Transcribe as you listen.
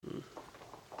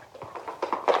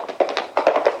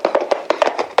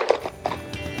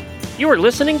You are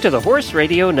listening to the Horse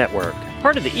Radio Network,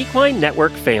 part of the Equine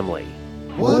Network family.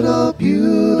 What a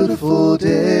beautiful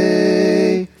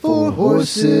day for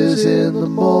horses in the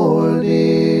morning.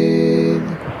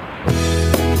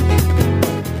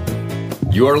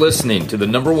 You are listening to the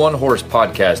number one horse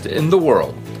podcast in the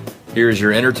world. Here is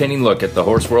your entertaining look at the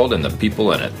horse world and the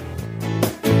people in it.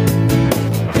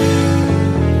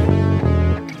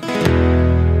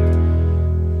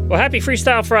 Well, happy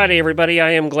Freestyle Friday, everybody.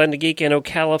 I am Glenn the Geek in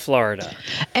Ocala, Florida.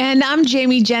 And I'm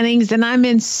Jamie Jennings, and I'm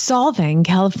in Solvang,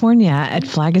 California at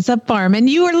Flag Is Up Farm. And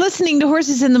you are listening to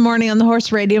Horses in the Morning on the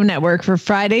Horse Radio Network for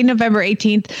Friday, November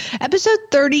 18th, episode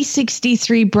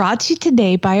 3063, brought to you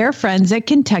today by our friends at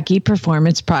Kentucky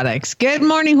Performance Products. Good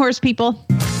morning, horse people.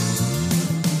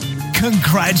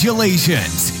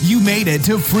 Congratulations! You made it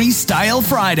to Freestyle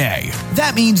Friday.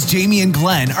 That means Jamie and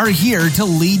Glenn are here to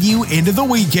lead you into the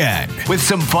weekend with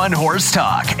some fun horse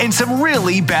talk and some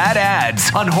really bad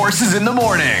ads on Horses in the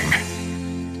Morning.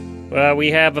 Well,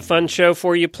 we have a fun show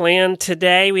for you planned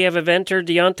today. We have eventer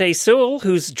Deontay Sewell,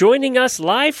 who's joining us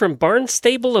live from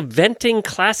Barnstable Eventing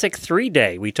Classic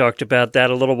 3-Day. We talked about that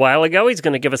a little while ago. He's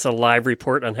going to give us a live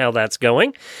report on how that's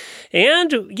going.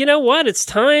 And you know what? It's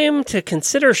time to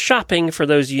consider shopping for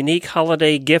those unique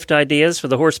holiday gift ideas for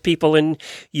the horse people in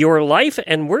your life.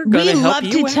 And we're going to help you out.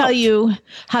 We love to tell you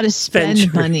how to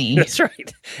spend money. That's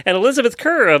right. And Elizabeth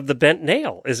Kerr of the Bent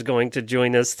Nail is going to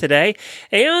join us today.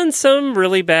 And some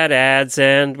really bad ads.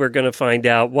 And we're going to find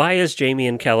out, why is Jamie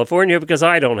in California? Because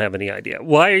I don't have any idea.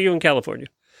 Why are you in California?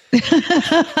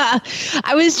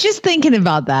 I was just thinking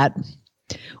about that.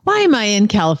 Why am I in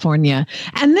California?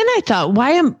 And then I thought,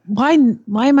 why am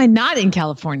I not in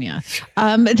California?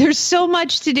 There's so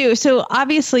much to do. So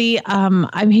obviously,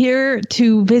 I'm here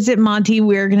to visit Monty.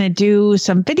 We're going to do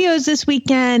some videos this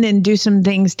weekend and do some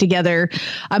things together.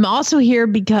 I'm also here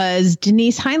because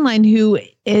Denise Heinlein, who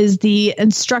is the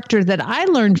instructor that I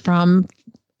learned from,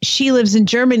 she lives in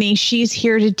Germany. She's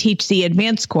here to teach the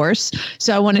advanced course.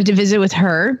 So I wanted to visit with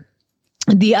her.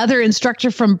 The other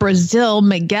instructor from Brazil,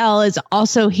 Miguel, is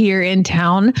also here in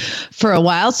town for a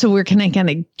while. So we're going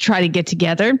to try to get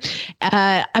together.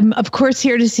 I'm, of course,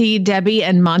 here to see Debbie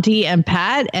and Monty and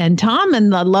Pat and Tom.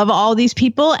 And I love all these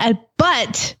people.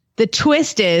 But the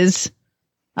twist is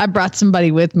I brought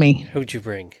somebody with me. Who'd you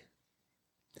bring?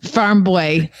 Farm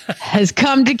Boy has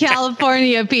come to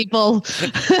California, people.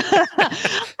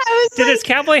 Did his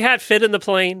cowboy hat fit in the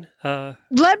plane?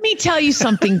 Let me tell you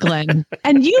something, Glenn.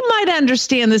 And you might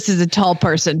understand this as a tall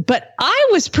person, but I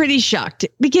was pretty shocked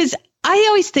because I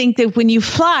always think that when you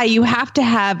fly, you have to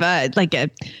have a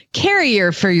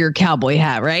carrier for your cowboy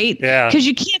hat, right? Yeah. Because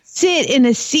you can't sit in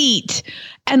a seat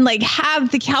and have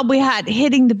the cowboy hat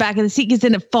hitting the back of the seat because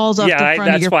then it falls off the front of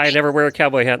your... That's why I never wear a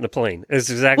cowboy hat in the plane.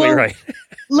 It's exactly right.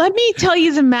 Let me tell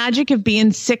you the magic of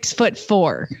being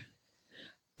 6'4".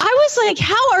 I was like,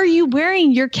 how are you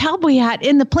wearing your cowboy hat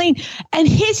in the plane? And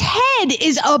his head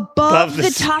is above the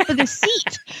top of the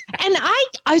seat. And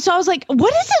so I was like,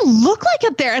 what does it look like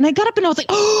up there? And I got up and I was like,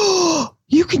 oh,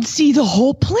 you can see the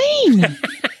whole plane.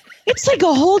 It's like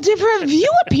a whole different view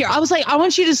up here. I was like, I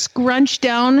want you to scrunch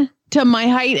down to my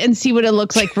height and see what it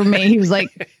looks like for me. He was like,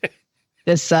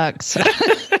 this sucks.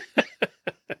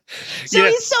 So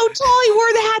he's so tall, he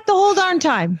wore the hat the whole darn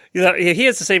time. He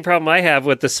has the same problem I have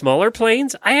with the smaller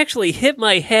planes. I actually hit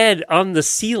my head on the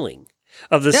ceiling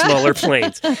of the smaller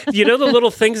planes. You know the little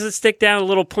things that stick down,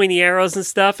 little pointy arrows and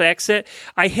stuff, exit?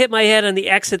 I hit my head on the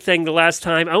exit thing the last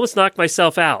time. I almost knocked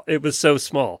myself out. It was so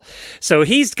small. So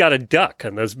he's got a duck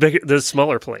on those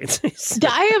smaller planes.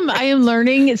 I am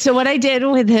learning. So what I did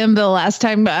with him the last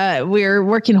time we were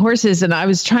working horses and I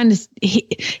was trying to,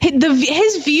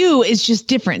 his view is just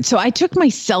different. So I took my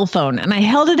cell phone and I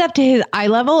held it up to his eye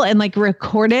level and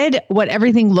recorded what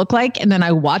everything looked like. And then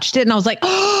I watched it and I was like,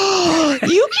 oh,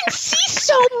 you can see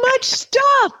so much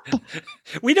stuff.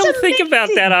 We don't think about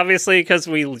that, obviously, because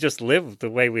we just live the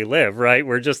way we live, right?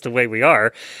 We're just the way we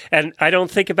are. And I don't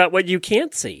think about what you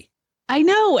can't see. I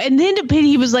know. And then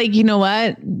he was like, you know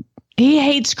what? He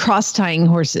hates cross tying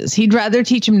horses. He'd rather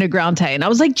teach him to ground tie. And I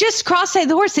was like, just cross tie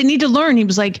the horse. They need to learn. He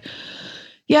was like,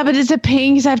 yeah, but is it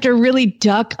pain because I have to really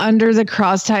duck under the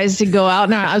cross ties to go out?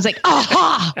 And I was like,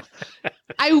 aha!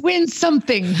 I win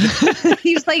something.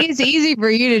 He's like, it's easy for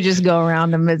you to just go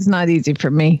around him. It's not easy for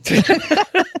me.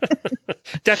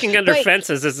 Ducking under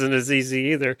fences isn't as easy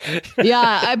either.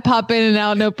 Yeah, I pop in and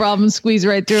out, no problem, squeeze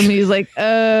right through him. He's like,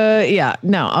 yeah,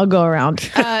 no, I'll go around.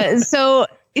 So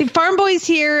Farm Boy's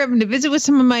here. I'm going to visit with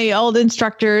some of my old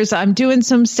instructors. I'm doing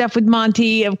some stuff with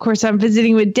Monty. Of course, I'm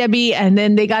visiting with Debbie, and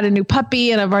then they got a new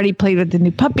puppy, and I've already played with the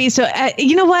new puppy. So,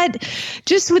 you know what?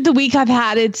 Just with the week I've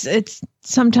had, it's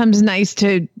sometimes nice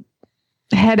to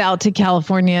head out to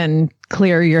California and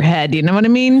clear your head. You know what I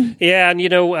mean? Yeah, and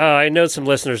I know some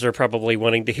listeners are probably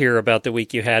wanting to hear about the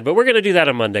week you had, but we're going to do that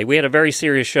on Monday. We had a very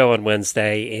serious show on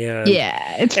Wednesday, and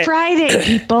it's Friday,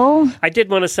 people. I did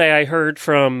want to say I heard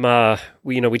from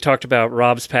we talked about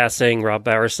Rob's passing, Rob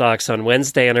Bowersox, on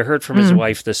Wednesday, and I heard from his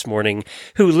wife this morning,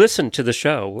 who listened to the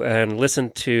show and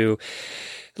listened to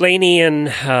Lainey and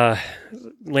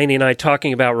I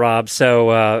talking about Rob. So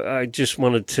I just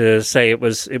wanted to say it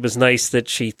was nice that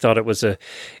she thought it was a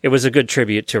good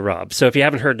tribute to Rob. So if you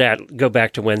haven't heard that, go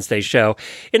back to Wednesday's show.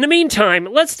 In the meantime,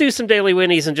 let's do some Daily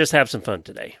Winnies and just have some fun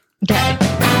today. Okay.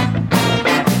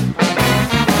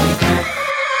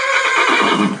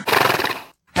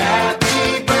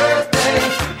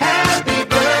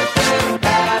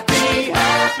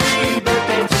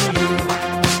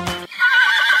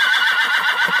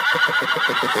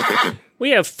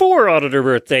 We have 4 auditor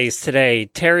birthdays today.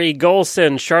 Terry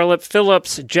Golson, Charlotte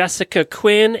Phillips, Jessica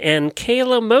Quinn, and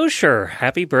Kayla Mosher.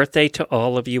 Happy birthday to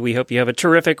all of you. We hope you have a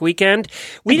terrific weekend.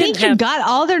 I think you got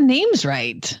all their names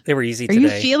right. They were easy today. Are you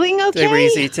feeling okay? They were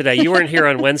easy today. You weren't here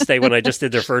on Wednesday when I just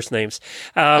did their first names.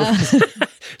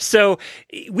 So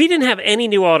we didn't have any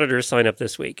new auditors sign up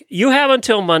this week. You have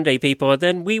until Monday, people, and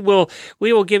then we will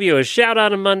give you a shout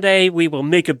out on Monday. We will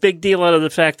make a big deal out of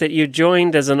the fact that you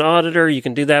joined as an auditor. You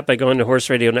can do that by going to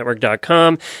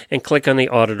horseradionetwork.com and click on the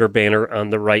auditor banner on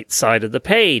the right side of the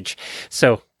page.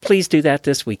 So please do that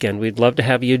this weekend. We'd love to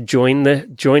have you join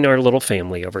our little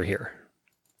family over here.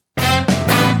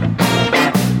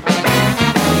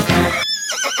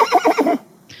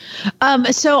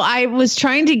 So I was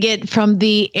trying to get from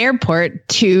the airport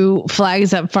to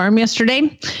Flags Up Farm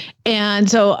yesterday. And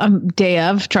so I'm day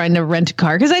of trying to rent a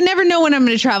car because I never know when I'm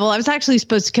going to travel. I was actually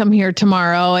supposed to come here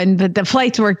tomorrow, but the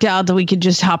flights worked out that we could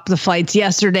just hop the flights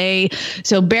yesterday.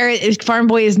 So Barrett, Farm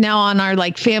Boy, is now on our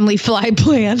family fly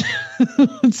plan.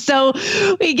 So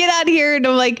we get out here and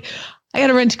I'm like, I got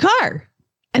to rent a car.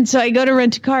 And so I go to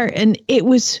rent a car, and it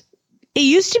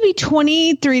used to be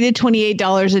 $23 to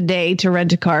 $28 a day to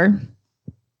rent a car.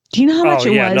 Do you know how much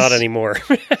it was? Yeah, not anymore.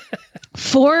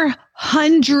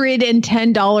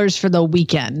 $410 for the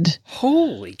weekend.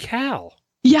 Holy cow.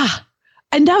 Yeah.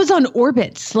 And that was on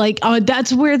Orbitz.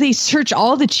 That's where they search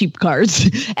all the cheap cars.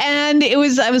 And I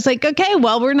was like, okay,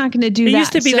 well, we're not going to do that. It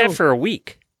used to be that for a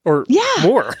week or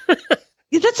more.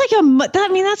 That's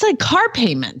that's like car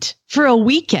payment for a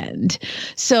weekend.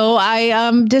 So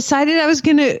I decided I was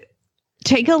going to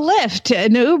take a Lyft,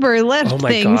 an Uber Lyft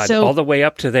thing. Oh my God. So all the way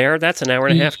up to there? That's an hour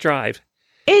and a half drive.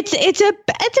 It's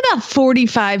about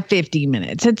 45, 50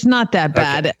 minutes. It's not that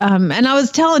bad. Okay. And I was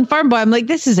telling Farm Boy, I'm like,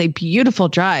 this is a beautiful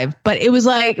drive, but it was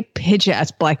like pitch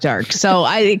ass black dark. So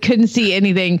I couldn't see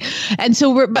anything. And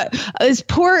so but this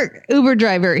poor Uber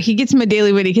driver, he gets my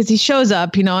daily Winnie because he shows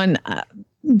up, and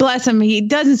bless him, he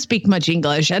doesn't speak much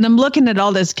English. And I'm looking at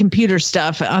all this computer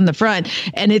stuff on the front,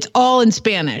 and it's all in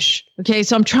Spanish. Okay,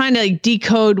 so I'm trying to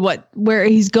decode where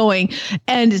he's going.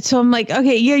 And so I'm like,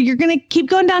 okay, yeah, you're going to keep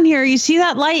going down here. You see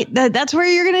that light? That's where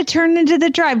you're going to turn into the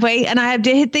driveway. And I have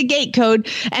to hit the gate code.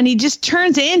 And he just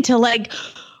turns into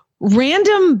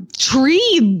random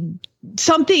tree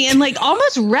something and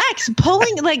almost wrecks, pulling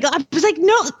I was like,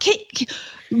 no,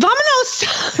 Vamonos.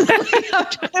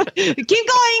 keep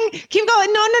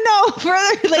going. No.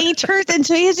 Further, he turns, and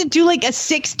so he has to do a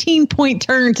 16-point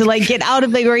turn to get out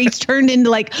of where he's turned into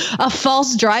a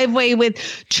false driveway with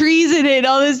trees in it and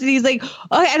all this. And he's like,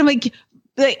 okay, and I'm like,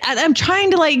 I'm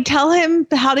trying to tell him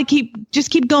how to keep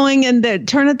going and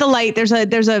turn at the light. There's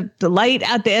the light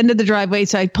at the end of the driveway,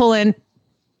 so I pull in.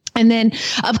 And then,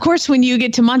 of course, when you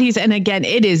get to Monty's, and again,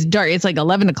 it is dark. It's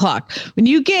 11 o'clock. When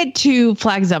you get to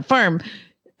Flags Up Farm,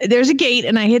 there's a gate,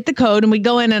 and I hit the code, and we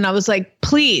go in, and I was like,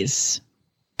 please,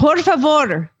 por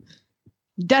favor,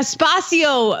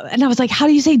 despacio. And I was like, how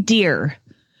do you say deer?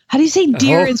 How do you say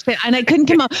deer in Spanish? And I couldn't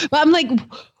come up. But I'm like,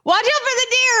 watch out for the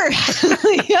deer.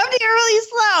 You have to get really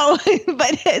slow.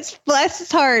 But it's bless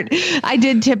his heart. I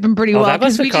did tip him pretty well. That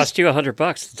must have cost you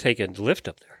 $100 to take a lift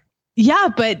up there. Yeah,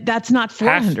 but that's not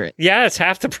 $400. It's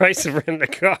half the price of renting a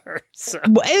car. So.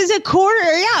 It's a quarter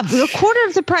of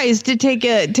the price to take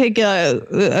a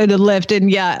lift. And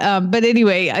but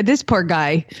anyway, this poor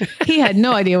guy, he had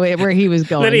no idea where he was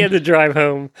going. Then he had to drive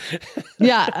home.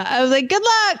 Yeah, I was like, good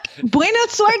luck, buena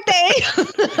suerte.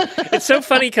 It's so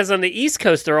funny because on the East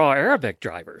Coast, they're all Arabic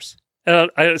drivers.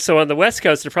 So on the West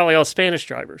Coast, they're probably all Spanish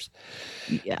drivers.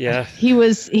 Yeah. He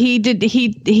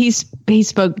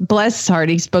spoke, bless his heart,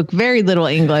 he spoke very little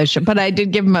English, but I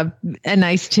did give him a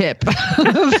nice tip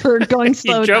for going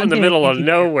slow. He drove in the middle of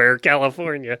nowhere,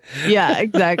 California. Yeah,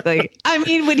 exactly. I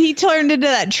mean, when he turned into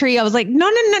that tree, I was like, no.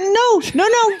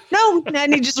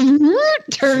 And he just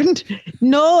turned,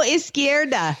 no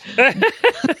izquierda. I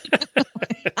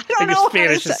don't know.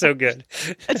 Spanish is so good.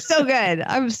 It's so good.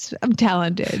 I'm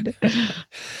talented.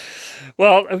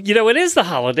 Well, it is the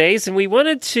holidays, and we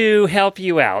wanted to help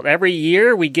you out. Every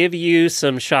year, we give you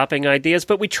some shopping ideas,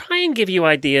 but we try and give you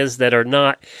ideas that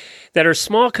are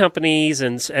small companies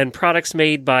and products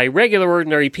made by regular,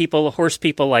 ordinary people, horse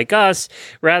people like us,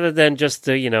 rather than just,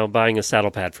 buying a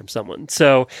saddle pad from someone.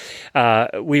 So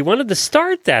we wanted to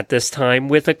start that this time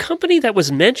with a company that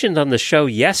was mentioned on the show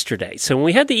yesterday. So when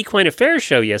we had the Equine Affairs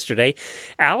show yesterday,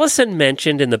 Allison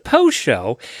mentioned in the post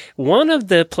show, one of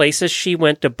the places she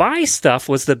went to buy stuff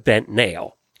was the Bent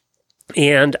Nail.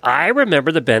 And I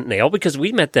remember the Bent Nail because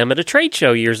we met them at a trade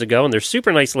show years ago, and they're a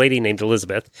super nice lady named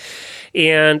Elizabeth.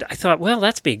 And I thought, well,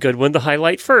 that's be a good one to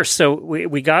highlight first. So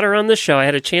we got her on the show. I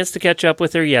had a chance to catch up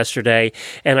with her yesterday,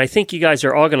 and I think you guys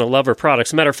are all going to love her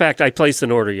products. Matter of fact, I placed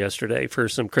an order yesterday for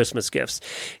some Christmas gifts.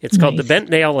 It's called the Bent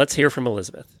Nail. Let's hear from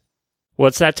Elizabeth. Well,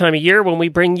 it's that time of year when we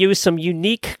bring you some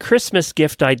unique Christmas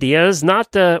gift ideas,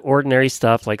 not the ordinary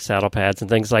stuff like saddle pads and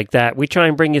things like that. We try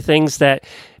and bring you things that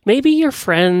maybe your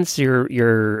friends,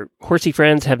 your horsey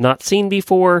friends have not seen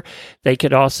before. They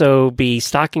could also be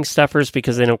stocking stuffers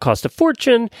because they don't cost a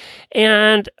fortune.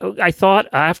 And I thought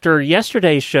after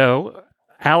yesterday's show,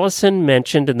 Allison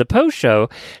mentioned in the post show,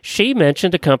 she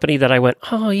mentioned a company that I went,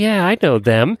 oh yeah, I know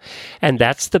them. And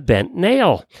that's the Bent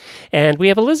Nail. And we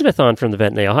have Elizabeth on from the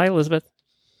Bent Nail. Hi, Elizabeth.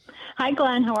 Hi,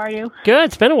 Glenn. How are you? Good.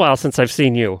 It's been a while since I've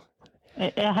seen you.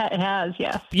 It has,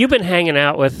 yes. You've been hanging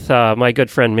out with my good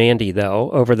friend Mandy,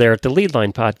 though, over there at the Lead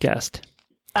Line podcast.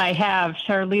 I have.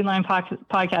 Her Lead Line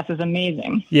podcast is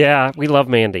amazing. Yeah, we love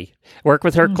Mandy. Work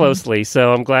with her closely,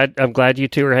 so I'm glad you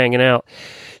two are hanging out.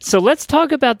 So let's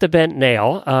talk about the Bent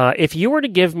Nail. If you were to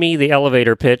give me the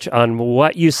elevator pitch on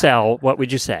what you sell, what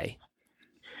would you say?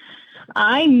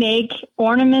 I make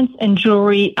ornaments and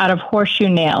jewelry out of horseshoe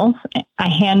nails. I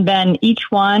hand bend each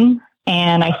one,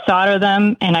 and I solder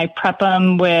them, and I prep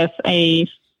them with a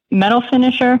metal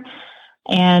finisher,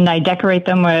 and I decorate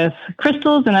them with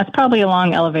crystals, and that's probably a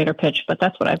long elevator pitch, but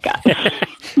that's what I've got.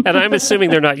 And I'm assuming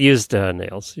they're not used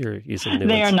nails. You're using new ones.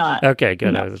 They are not. Okay,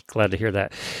 good. No. I was glad to hear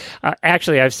that.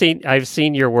 Actually, I've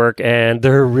seen your work, and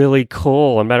they're really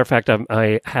cool. As a matter of fact,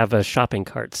 I have a shopping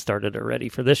cart started already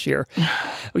for this year.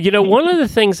 One of the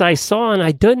things I saw, and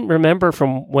I didn't remember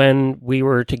from when we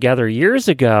were together years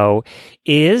ago,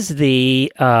 is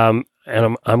the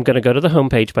and I'm going to go to the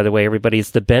homepage, by the way, everybody.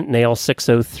 It's the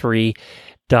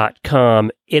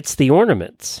bentnail603.com. It's the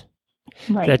ornaments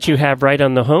that you have right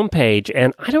on the homepage.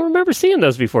 And I don't remember seeing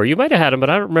those before. You might have had them, but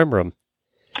I don't remember them.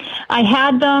 I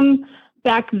had them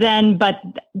back then, but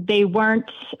they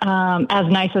weren't as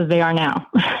nice as they are now.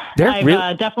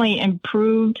 I've definitely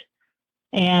improved,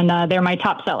 and they're my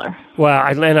top seller. Wow,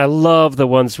 and I love the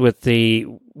ones with the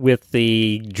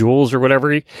jewels or whatever,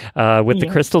 with the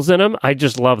crystals in them. I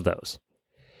just love those.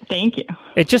 Thank you.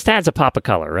 It just adds a pop of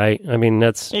color, right? I mean,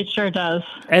 it sure does.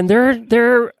 And they're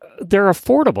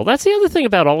affordable. That's the other thing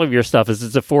about all of your stuff is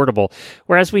it's affordable.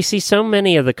 Whereas we see so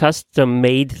many of the custom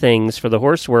made things for the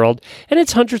horse world, and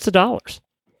it's hundreds of dollars.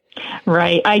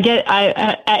 Right.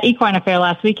 At Equine Affair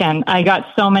last weekend, I got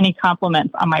so many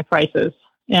compliments on my prices,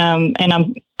 and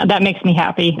that makes me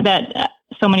happy that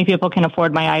so many people can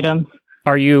afford my items.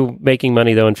 Are you making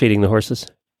money though and feeding the horses?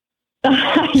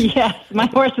 Yes, my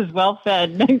horse is well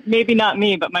fed. Maybe not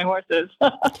me, but my horse is.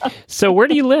 So where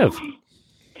do you live?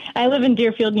 I live in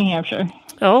Deerfield, New Hampshire.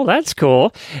 Oh, that's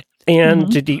cool.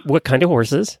 And what kind of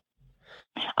horses?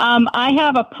 I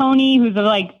have a pony who's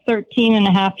like 13 and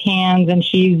a half hands, and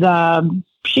she's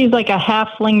like a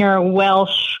half-slinger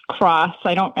Welsh cross.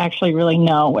 I don't actually really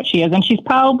know what she is, and she's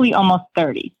probably almost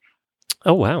 30.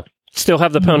 Oh, wow. Still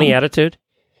have the pony attitude?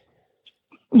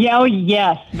 Yeah, oh,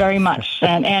 yes, very much.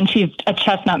 And she's a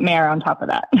chestnut mare on top of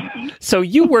that. So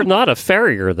you were not a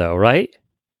farrier, though, right?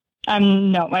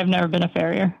 No, I've never been a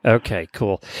farrier. Okay,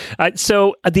 cool.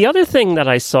 So the other thing that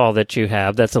I saw that you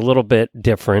have that's a little bit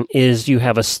different is you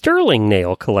have a sterling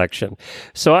nail collection.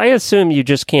 So I assume you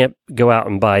just can't go out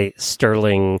and buy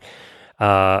sterling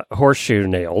horseshoe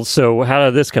nails. So how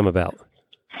did this come about?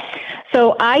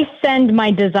 So I send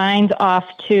my designs off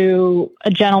to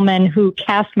a gentleman who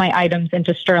casts my items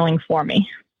into sterling for me.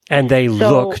 And they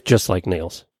look just like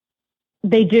nails.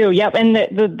 They do, yep. And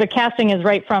the casting is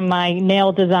right from my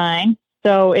nail design.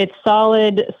 So it's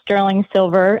solid sterling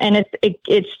silver, and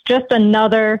it's just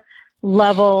another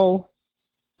level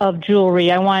of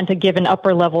jewelry. I wanted to give an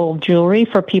upper level of jewelry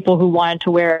for people who like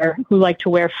to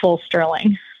wear full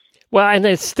sterling. Well, and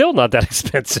it's still not that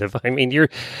expensive. I mean, you're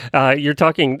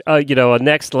talking, a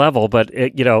next level, but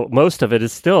most of it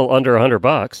is still under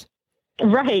 $100.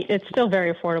 Right. It's still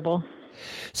very affordable.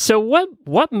 So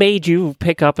what made you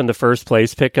pick up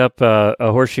a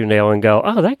horseshoe nail and go,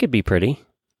 oh, that could be pretty?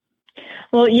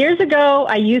 Well, years ago,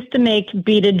 I used to make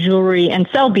beaded jewelry and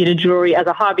sell beaded jewelry as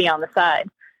a hobby on the side.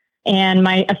 And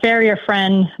a farrier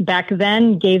friend back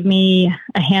then gave me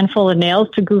a handful of nails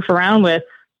to goof around with.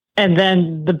 And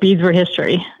then the beads were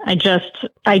history.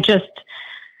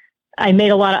 I made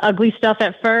a lot of ugly stuff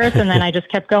at first, and then I just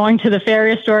kept going to the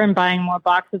farrier store and buying more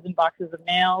boxes and boxes of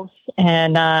nails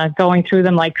and going through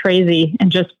them like crazy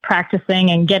and just practicing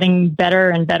and getting better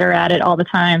and better at it all the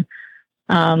time.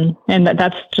 And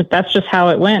that's just how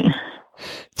it went.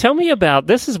 Tell me about,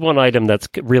 this is one item that's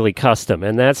really custom,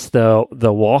 and that's the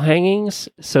wall hangings.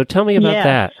 So tell me about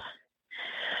that.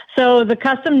 So the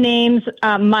custom names,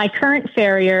 my current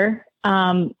farrier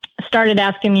started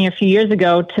asking me a few years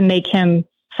ago to make him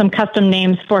some custom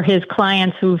names for his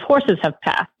clients whose horses have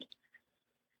passed.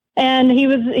 And he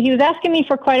was asking me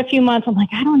for quite a few months. I'm like,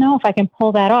 I don't know if I can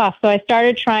pull that off. So I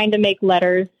started trying to make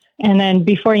letters. And then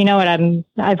before you know it,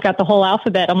 I've got the whole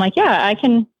alphabet. I'm like, yeah,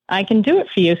 I can do it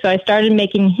for you. So I started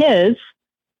making his,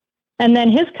 and then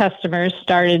his customers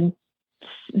started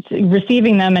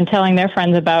receiving them and telling their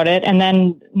friends about it. And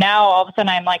then now all of a sudden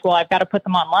I'm like, well, I've got to put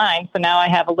them online. So now I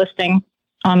have a listing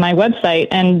on my website,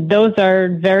 and those are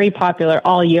very popular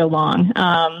all year long.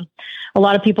 A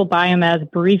lot of people buy them as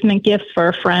bereavement gifts for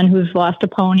a friend who's lost a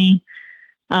pony.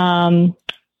 A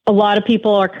lot of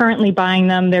people are currently buying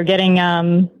them. They're getting,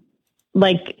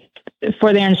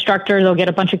 for their instructor, they'll get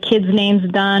a bunch of kids'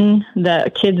 names done,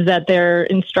 the kids that their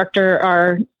instructor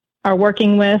are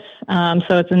working with.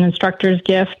 So it's an instructor's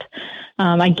gift.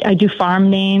 I do farm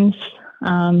names.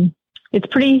 It's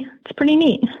pretty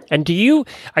neat. And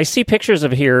I see pictures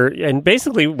of here, and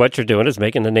basically what you're doing is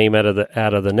making the name out of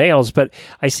the nails, but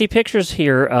I see pictures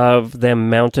here of them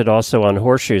mounted also on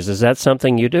horseshoes. Is that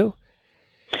something you do?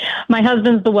 My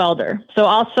husband's the welder. So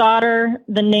I'll solder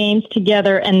the names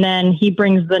together, and then he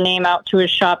brings the name out to his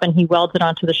shop and he welds it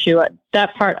onto the shoe.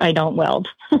 That part I don't weld.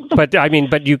 But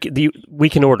we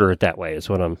can order it that way is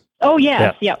what I'm... Oh,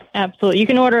 yes. Yeah. Yep, absolutely. You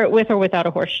can order it with or without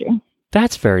a horseshoe.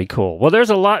 That's very cool. Well, there's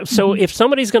a lot. So if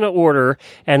somebody's going to order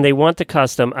and they want the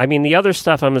custom, I mean, the other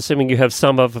stuff, I'm assuming you have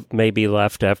some of maybe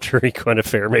left after Equine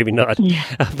Affair, maybe not. Yeah.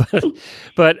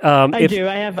 but I do.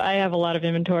 I have a lot of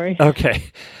inventory. Okay.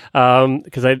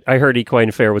 Because I heard Equine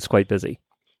Affair was quite busy.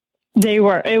 It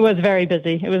was very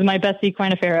busy. It was my best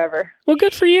Equine Affair ever. Well,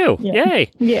 good for you. Yeah.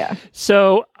 Yay. Yeah.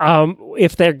 So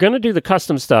if they're going to do the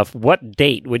custom stuff, what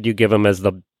date would you give them as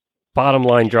the bottom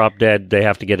line drop dead? They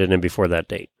have to get it in before that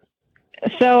date.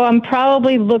 So I'm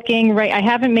probably looking I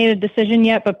haven't made a decision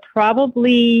yet, but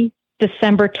probably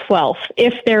December 12th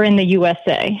if they're in the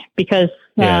USA, because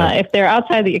if they're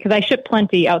outside because I ship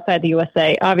plenty outside the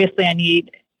USA. Obviously I need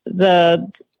I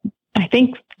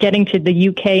think getting to the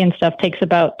UK and stuff takes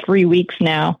about 3 weeks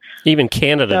now. Even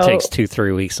Canada takes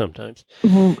 2-3 weeks sometimes.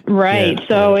 Right. Yeah,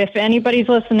 so if anybody's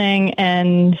listening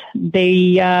and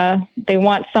they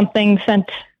want something sent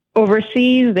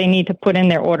overseas, they need to put in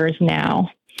their orders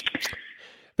now.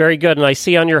 Very good. And I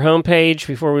see on your homepage,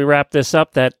 before we wrap this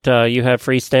up, that you have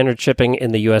free standard shipping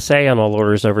in the USA on all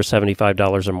orders over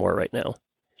 $75 or more right now.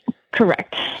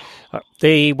 Correct.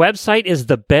 The website is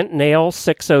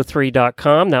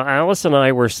thebentnail603.com. Now, Alice and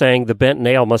I were saying the bent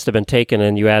nail must have been taken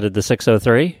and you added the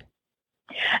 603?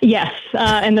 Yes,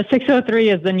 and the 603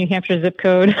 is the New Hampshire zip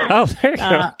code. Oh, there you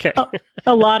go. Okay.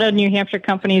 A lot of New Hampshire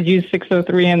companies use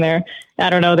 603 in there. I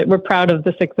don't know that we're proud of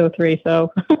the 603.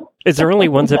 So, is there only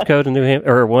one zip code in New Hampshire,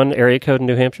 or one area code in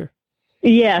New Hampshire?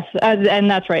 Yes, and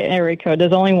that's right. Area code.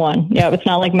 There's only one. Yeah, it's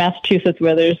not like Massachusetts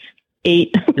where there's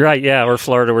 8. Right. Yeah, or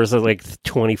Florida where there's like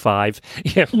 25.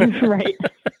 Yeah. Right.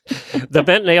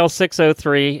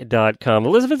 Thebentnail603.com.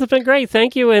 Elizabeth, it's been great.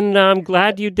 Thank you. And I'm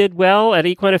glad you did well at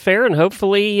Equine Affair and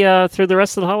hopefully through the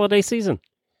rest of the holiday season.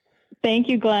 Thank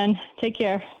you, Glenn. Take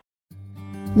care.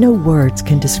 No words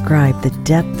can describe the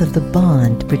depth of the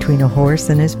bond between a horse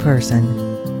and his person.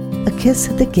 A kiss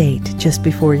at the gate just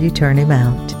before you turn him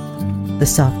out. The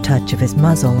soft touch of his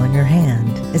muzzle on your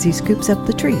hand as he scoops up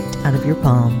the treat out of your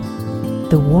palm.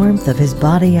 The warmth of his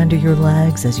body under your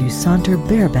legs as you saunter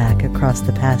bareback across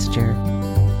the pasture.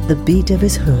 The beat of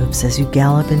his hooves as you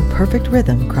gallop in perfect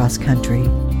rhythm cross country.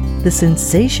 The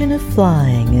sensation of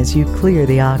flying as you clear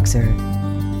the oxer.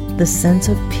 the sense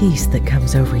of peace that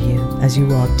comes over you as you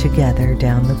walk together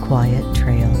down the quiet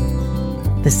trail,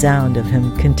 the sound of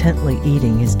him contently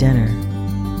eating his dinner,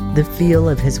 the feel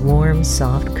of his warm,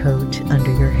 soft coat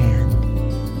under your hand,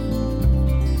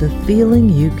 the feeling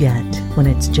you get when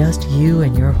it's just you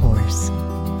and your horse.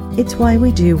 It's why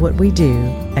we do what we do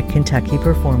at Kentucky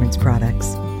Performance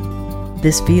Products.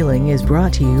 This feeling is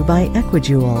brought to you by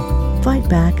Equijewel. Fight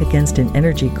back against an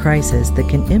energy crisis that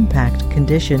can impact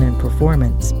condition and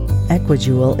performance.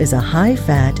 Equijewel is a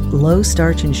high-fat,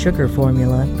 low-starch and sugar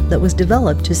formula that was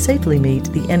developed to safely meet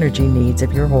the energy needs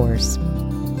of your horse.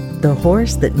 The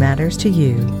horse that matters to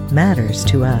you matters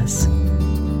to us.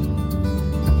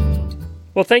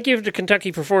 Well, thank you to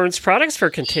Kentucky Performance Products for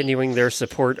continuing their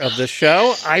support of the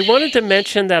show. I wanted to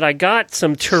mention that I got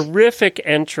some terrific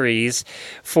entries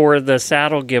for the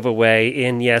saddle giveaway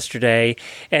in yesterday,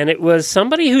 and it was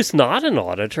somebody who's not an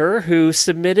auditor who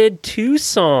submitted 2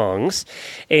 songs,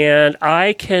 and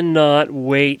I cannot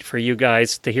wait for you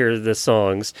guys to hear the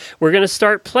songs. We're going to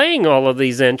start playing all of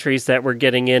these entries that we're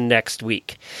getting in next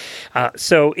week.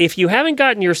 So if you haven't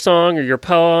gotten your song or your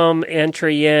poem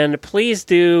entry in, please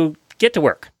do get to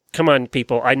work. Come on,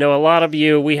 people. I know a lot of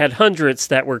you. We had hundreds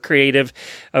that were creative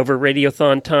over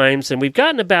Radiothon times, and we've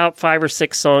gotten about 5 or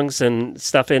 6 songs and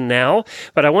stuff in now.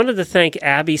 But I wanted to thank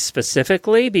Abby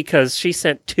specifically because she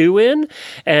sent 2 in,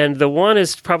 and the one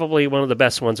is probably one of the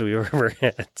best ones we've ever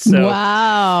had. So,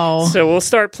 wow. So we'll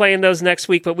start playing those next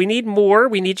week, but we need more.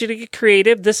 We need you to get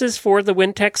creative. This is for the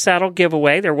Wintech Saddle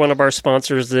giveaway. They're one of our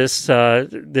sponsors this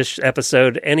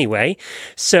episode anyway.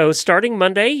 So starting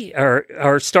Monday,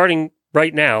 or starting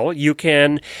right now, you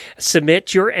can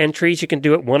submit your entries. You can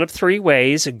do it one of 3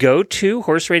 ways. Go to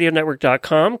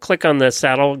horseradionetwork.com, click on the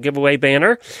saddle giveaway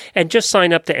banner, and just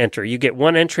sign up to enter. You get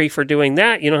 1 entry for doing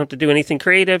that. You don't have to do anything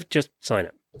creative. Just sign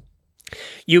up.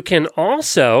 You can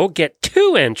also get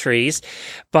 2 entries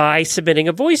by submitting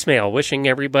a voicemail, wishing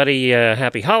everybody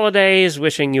happy holidays,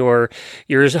 wishing your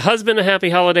husband a happy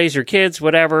holidays, your kids,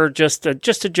 whatever, just a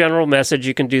general message.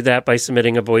 You can do that by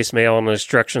submitting a voicemail, and the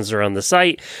instructions are on the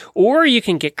site. Or you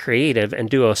can get creative and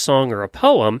do a song or a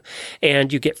poem,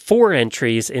 and you get 4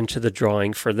 entries into the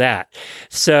drawing for that.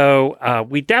 So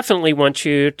we definitely want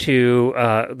you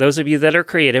to, those of you that are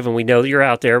creative, and we know that you're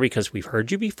out there because we've heard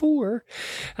you before,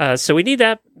 so we need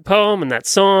that poem and that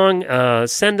song.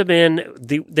 Send them in.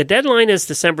 The deadline is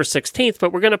December 16th,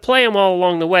 but we're going to play them all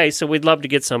along the way, so we'd love to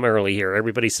get some early here.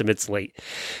 Everybody submits late.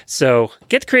 So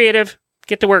get creative.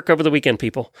 Get to work over the weekend,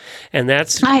 people. And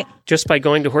that's just by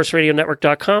going to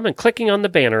horseradionetwork.com and clicking on the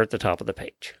banner at the top of the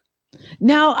page.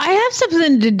 Now, I have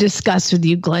something to discuss with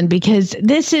you, Glenn, because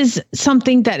this is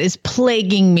something that is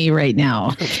plaguing me right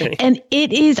now. Okay. And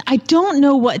it is, I don't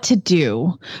know what to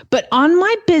do, but on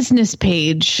my business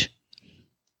page,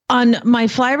 on my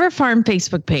Flyover Farm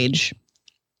Facebook page,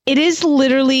 it is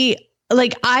literally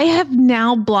like I have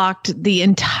now blocked the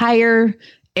entire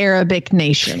Arabic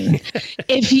nation.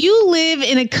 If you live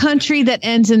in a country that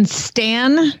ends in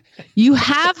Stan, you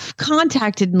have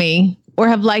contacted me or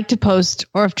have liked a post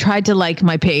or have tried to like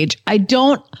my page. I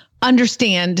don't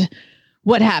understand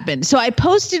what happened. So I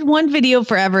posted one video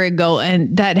forever ago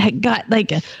and that had got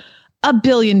like a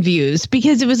billion views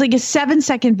because it was like a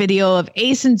 7-second video of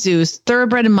Ace and Zeus,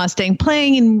 Thoroughbred and Mustang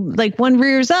playing, and like one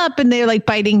rears up and they're like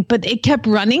biting, but it kept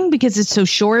running because it's so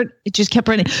short. It just kept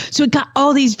running. So it got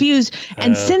all these views.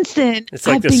 And since then, it's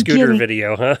like the scooter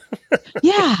video, huh?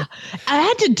 Yeah. I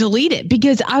had to delete it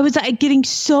because I was getting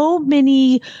so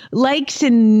many likes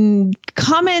and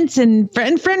comments and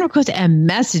friend requests and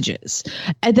messages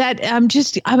that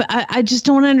I just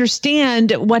don't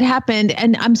understand what happened.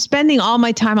 And I'm spending all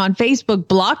my time on Facebook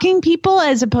blocking people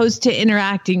as opposed to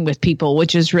interacting with people,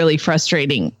 which is really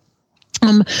frustrating.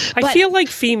 I feel like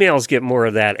females get more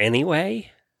of that anyway.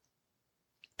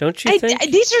 Don't you think?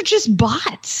 These are just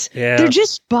bots. Yeah. They're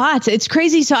just bots. It's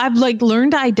crazy. So I've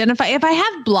learned to identify. If I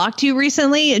have blocked you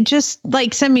recently, just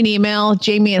send me an email,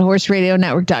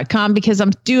 jamie@horseradionetwork.com, because I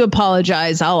do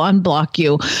apologize. I'll unblock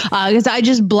you because I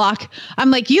just block.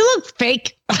 I'm like, you look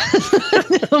fake.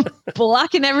 I'm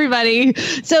blocking everybody.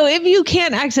 So if you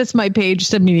can't access my page,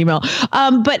 send me an email.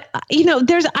 But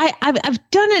I've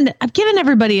given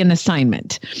everybody an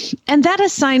assignment, and that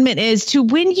assignment is to,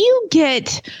 when you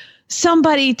get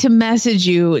somebody to message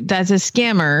you that's a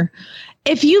scammer,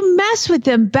 if you mess with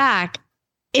them back,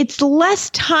 it's less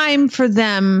time for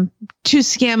them to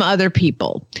scam other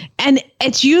people. And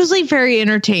it's usually very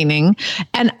entertaining,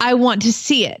 and I want to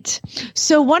see it.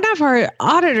 So one of our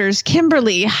auditors,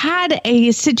 Kimberly, had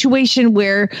a situation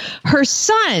where her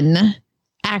son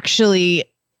actually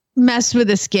messed with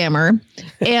a scammer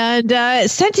and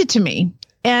sent it to me.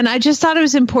 And I just thought it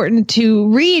was important to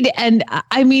read. And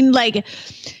I mean, like,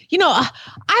 you know,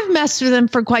 I've messed with them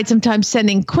for quite some time,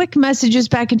 sending quick messages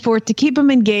back and forth to keep them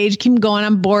engaged, keep them going.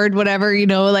 I'm bored, whatever, you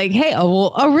know, like, hey,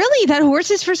 oh, really? That horse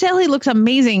is for sale. He looks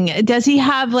amazing. Does he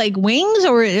have like wings,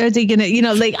 or is he going to, you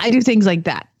know, like, I do things like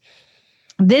that.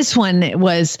 This one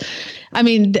was, I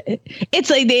mean, it's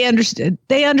like they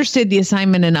understood the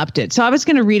assignment and upped it. So I was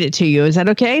going to read it to you. Is that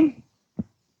okay?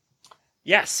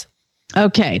 Yes.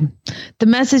 Okay. The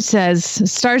message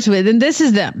starts with, and this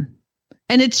is them.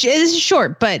 And it's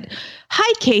short, but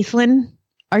hi, Caitlin.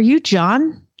 Are you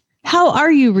John? How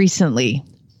are you recently?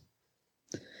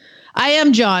 I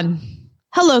am John.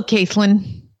 Hello,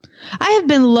 Caitlin. I have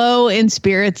been low in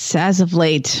spirits as of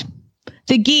late.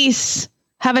 The geese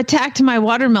have attacked my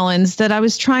watermelons that I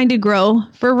was trying to grow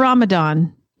for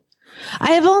Ramadan.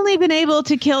 I have only been able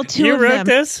to kill 2 of them. You wrote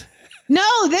this? No,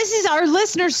 this is our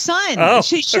listener's son. Oh,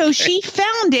 she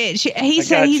found it. He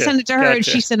said gotcha. he sent it to her and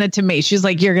she sent it to me. She's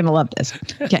like, you're going to love this.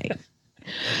 Okay.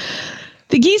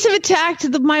 The geese have attacked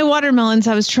my watermelons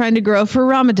I was trying to grow for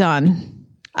Ramadan.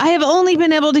 I have only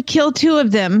been able to kill 2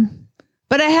 of them,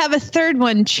 but I have a 3rd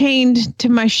one chained to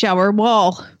my shower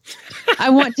wall. I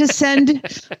want to send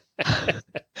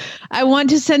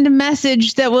a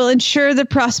message that will ensure the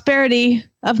prosperity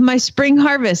of my spring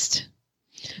harvest.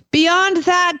 Beyond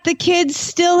that, the kids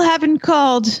still haven't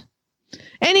called.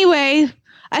 Anyway,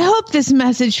 I hope this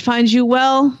message finds you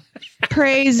well.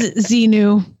 Praise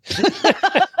Xenu.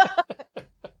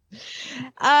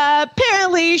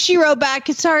 Apparently, she wrote back,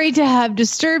 sorry to have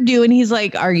disturbed you. And he's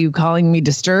like, are you calling me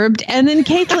disturbed? And then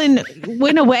Caitlin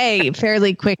went away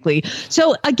fairly quickly.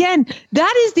 So again,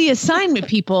 that is the assignment,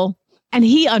 people. And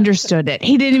he understood it.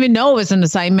 He didn't even know it was an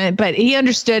assignment, but he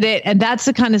understood it. And that's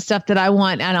the kind of stuff that I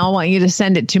want. And I want you to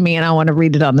send it to me and I want to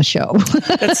read it on the show.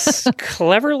 That's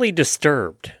cleverly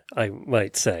disturbed, I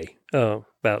might say.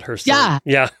 About her son.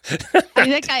 Yeah.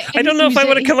 I don't know if I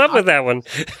would have come up with that one.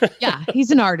 Yeah, he's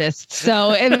an artist.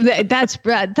 So that's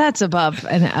above.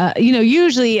 And,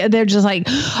 usually they're just like,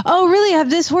 oh, really? I have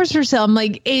this horse for sale. I'm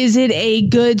like, is it a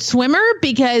good swimmer?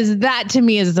 Because that to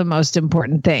me is the most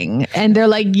important thing. And they're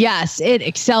like, yes, it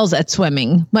excels at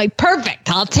swimming. I'm like,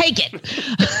 perfect. I'll take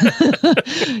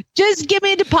it. Just give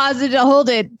me a deposit to hold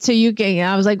it so you can.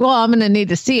 I was like, well, I'm going to need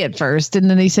to see it first. And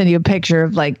then they send you a picture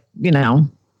of like,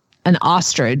 an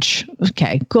ostrich.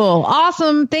 Okay, cool.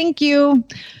 Awesome. Thank you.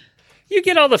 You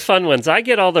get all the fun ones. I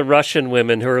get all the Russian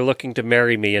women who are looking to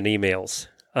marry me in emails.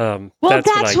 Well,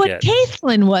 that's what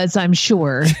Caitlin was, I'm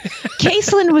sure.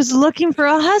 Caitlin was looking for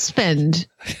a husband.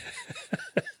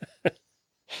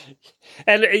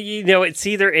 And, it's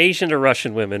either Asian or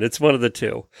Russian women. It's one of the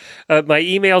two. My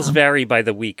emails vary by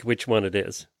the week, which one it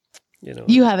is.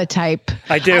 You have a type.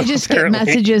 I do. I just get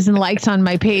messages and likes on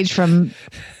my page from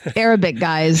Arabic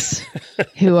guys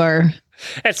who are.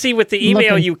 And see, with the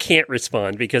email, you can't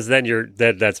respond because then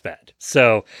that's bad.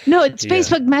 So no, it's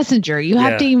Facebook Messenger. You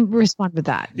have to respond with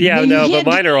that. Yeah, but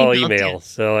mine are all email,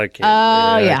 so I can't.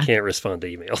 I can't respond to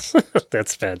emails.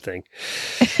 That's a bad thing.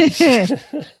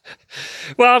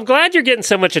 Well, I'm glad you're getting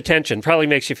so much attention. Probably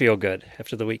makes you feel good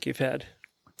after the week you've had.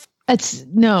 It's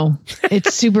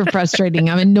super frustrating.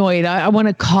 I'm annoyed. I want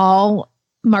to call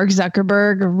Mark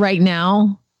Zuckerberg right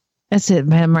now. That's it,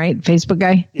 him, right? Facebook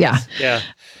guy. Yes. Yeah.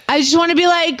 I just want to be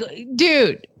like,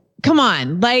 dude, come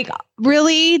on. Like,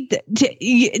 really?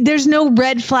 There's no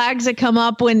red flags that come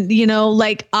up when,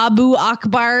 like Abu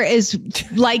Akbar is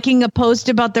liking a post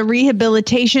about the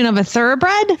rehabilitation of a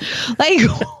thoroughbred. Like,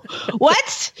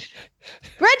 what?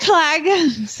 Red flag.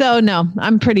 So no,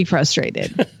 I'm pretty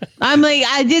frustrated. I'm like,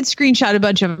 I did screenshot a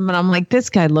bunch of them and I'm like,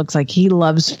 this guy looks like he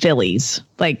loves fillies.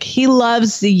 Like he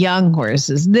loves the young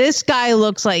horses. This guy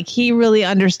looks like he really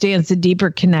understands the deeper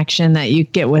connection that you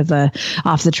get with a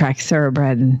off the track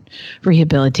thoroughbred and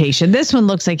rehabilitation. This one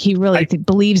looks like he really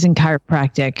believes in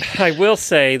chiropractic. I will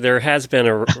say there has been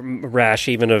a rash,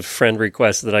 even of friend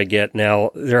requests that I get now.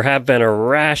 There have been a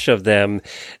rash of them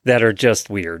that are just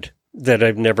weird. That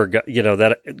I've never got,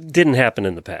 that didn't happen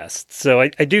in the past. So I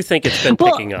do think it's been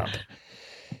picking up.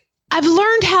 I've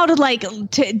learned how to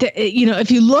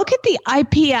if you look at the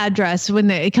IP address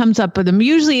when it comes up with them,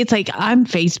 usually it's like, I'm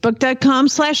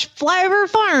facebook.com/flyover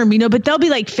farm, but they'll be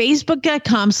like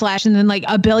facebook.com/ and then like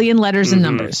a billion letters and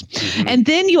numbers. Mm-hmm. And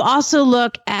then you also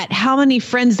look at how many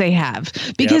friends they have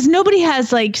because nobody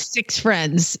has like 6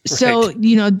 friends. So,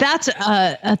 that's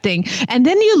a thing. And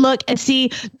then you look and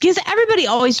see, because everybody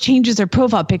always changes their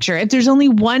profile picture. If there's only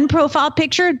one profile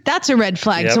picture, that's a red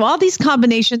flag. Yep. So all these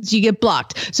combinations, you get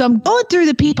blocked. So I'm going through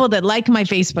the people that like my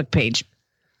Facebook page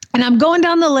and I'm going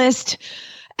down the list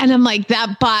And I'm like,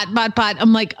 that bot.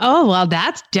 I'm like, oh, well,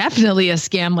 that's definitely a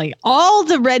scam. Like all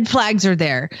the red flags are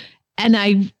there. And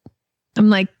I'm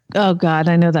like, oh God,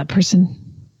 I know that person.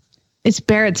 It's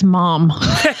Barrett's mom.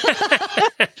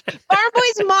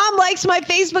 Farboy's mom likes my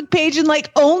Facebook page and like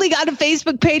only got a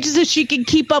Facebook page so she can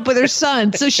keep up with her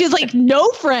son. So she has like no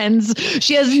friends.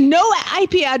 She has no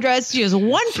IP address. She has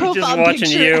one profile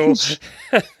just picture. you.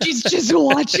 She's just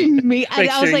watching me. And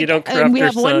I was sure like, you don't and corrupt we her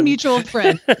have one son. mutual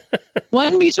friend.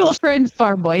 One mutual friend,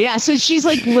 Farboy. Yeah. So she's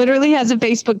like literally has a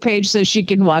Facebook page so she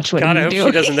can watch what God, I you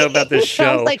hope do. she doesn't know about this So I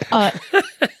show. was like,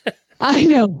 I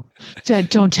know.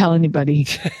 Don't tell anybody,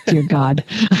 dear God.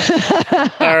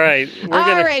 All right. All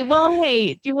right. Well,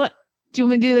 hey, do you want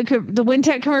me to do the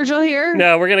WinTech commercial here?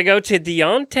 No, we're going to go to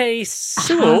Deontay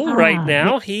Sewell right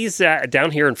now. He's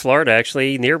down here in Florida,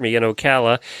 actually, near me in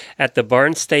Ocala, at the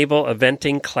Barnstable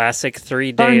Eventing Classic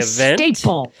 3-day event.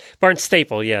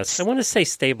 Barnstaple, yes. I want to say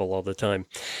stable all the time.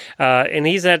 And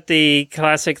he's at the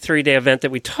Classic 3-day event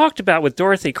that we talked about with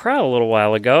Dorothy Crowell a little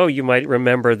while ago. You might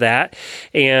remember that.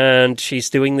 And she's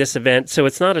doing this event. So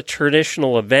it's not a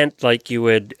traditional event like you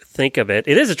would think of it.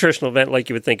 It is a traditional event like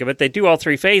you would think of it. They do all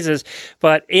three phases.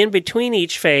 But in between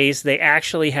each phase, they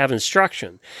actually have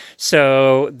instruction.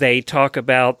 So they talk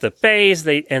about the phase,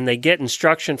 and they get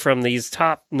instruction from these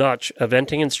top-notch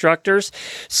eventing instructors.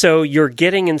 So you're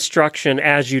getting instruction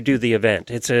as you do the event.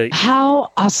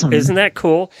 How awesome! Isn't that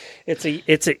cool?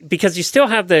 It's because you still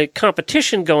have the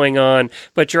competition going on,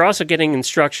 but you're also getting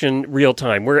instruction real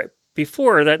time.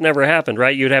 Before, that never happened,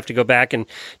 right? You'd have to go back and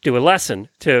do a lesson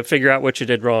to figure out what you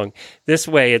did wrong. This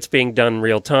way, it's being done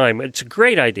real time. It's a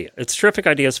great idea. It's a terrific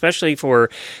idea, especially for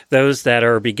those that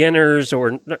are beginners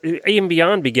or even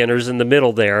beyond beginners in the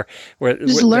middle there.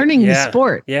 Just learning the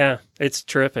sport. Yeah, it's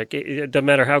terrific. It doesn't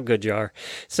matter how good you are.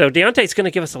 So Deontay's going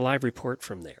to give us a live report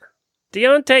from there.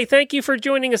 Deontay, thank you for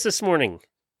joining us this morning.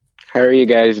 How are you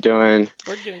guys doing?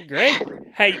 We're doing great.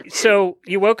 Hey, so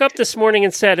you woke up this morning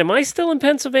and said, am I still in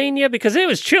Pennsylvania? Because it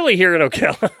was chilly here in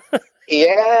Ocala.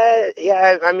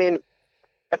 Yeah. I mean,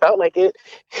 I felt like it.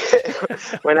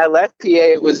 When I left PA,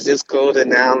 it was just cold.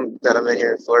 And now that I'm in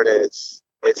here in Florida, it's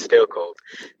still cold.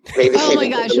 Maybe oh my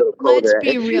gosh, let's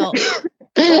be real.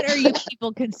 What are you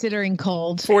people considering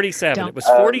cold? 47. It was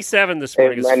 47 this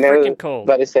morning. It was freaking cold.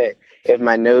 But I say, if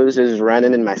my nose is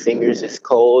running and my fingers is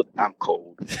cold, I'm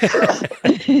cold.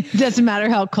 It doesn't matter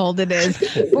how cold it is.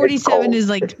 47 is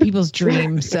like people's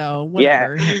dream. So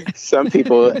whatever. Yeah, some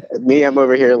people. I'm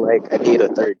over here like I need a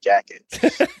third jacket.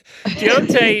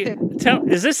 Deontay,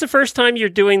 is this the first time you're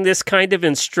doing this kind of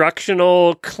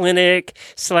instructional clinic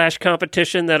 /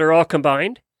 competition that are all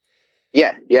combined?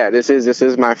 Yeah. This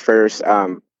is my first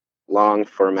long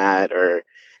format or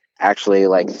actually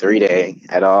like 3-day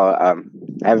at all.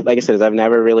 Like I said, I've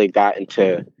never really gotten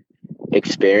to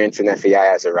experience an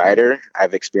FEI as a rider.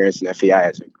 I've experienced an FEI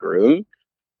as a groom,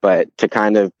 but to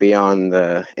kind of be in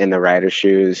the rider's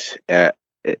shoes,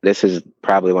 this is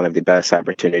probably one of the best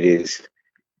opportunities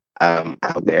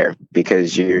out there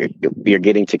because you're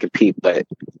getting to compete, but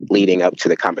leading up to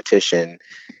the competition,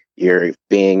 you're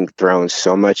being thrown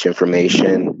so much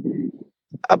information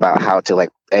about how to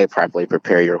properly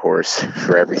prepare your horse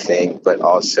for everything, but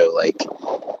also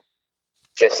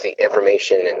just the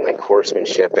information and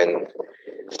horsemanship and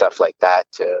stuff like that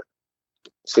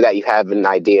so that you have an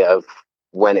idea of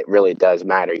when it really does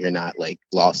matter. You're not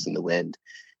lost in the wind,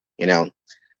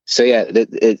 So yeah,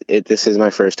 this is my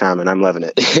first time and I'm loving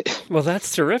it. Well,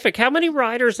 that's terrific. How many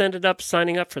riders ended up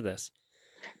signing up for this?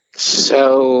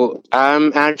 So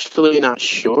I'm actually not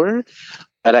sure,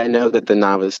 but I know that the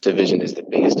novice division is the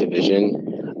biggest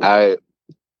division. I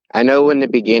know in the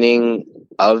beginning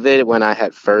of it, when I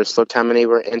had first looked how many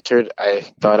were entered, I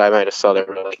thought I might have saw there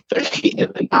were 30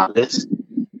 in the novice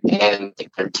and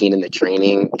 13 in the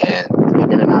training. And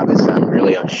in the novice, I'm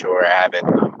really unsure. I haven't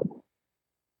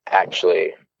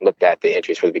actually looked at the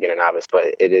entries for the beginner novice,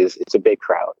 but it's a big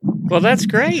crowd. Well, that's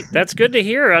great. That's good to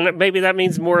hear. And maybe that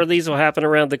means more of these will happen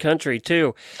around the country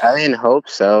too. I didn't hope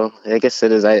so. I guess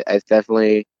it is. I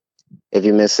definitely, if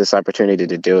you miss this opportunity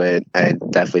to do it, I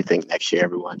definitely think next year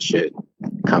everyone should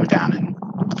come down and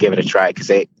give it a try because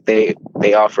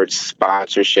they offered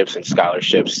sponsorships and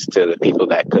scholarships to the people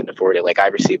that couldn't afford it. I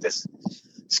received this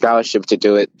scholarship to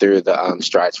do it through the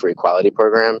Strides for Equality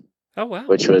program. Oh, wow.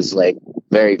 Which was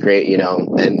very great,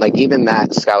 and even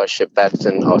that scholarship, that's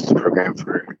an awesome program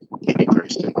for any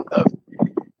person of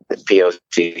the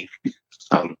POC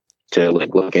to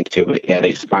look into it. Yeah,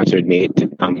 they sponsored me to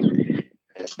come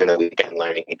and spend a weekend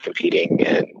learning and competing,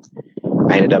 and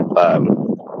I ended up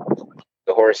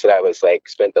the horse that I was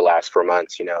spent the last 4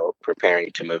 months,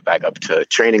 preparing to move back up to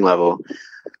training level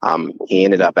He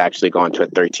ended up actually going to a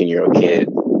 13-year-old kid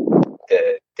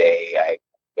the day I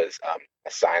was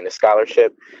assigned a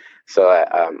scholarship. So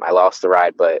I lost the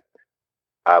ride, but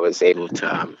I was able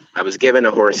to, I was given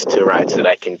a horse to ride so that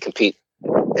I can compete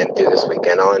and do this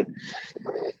weekend on.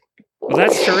 Well,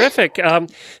 that's terrific.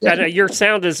 And your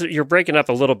sound you're breaking up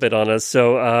a little bit on us.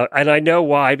 So, and I know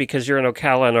why, because you're in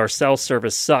Ocala and our cell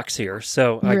service sucks here.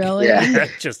 So, really?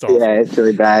 That's just awful. Yeah, it's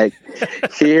really bad.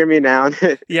 Can you hear me now?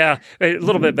 Yeah, a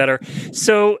little bit better.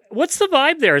 So, what's the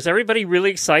vibe there? Is everybody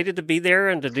really excited to be there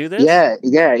and to do this?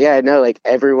 Yeah. No, like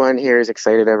everyone here is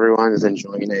excited. Everyone is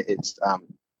enjoying it.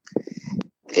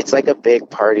 It's like a big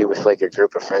party with like a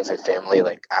group of friends and family.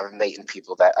 Like I'm meeting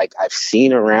people that like I've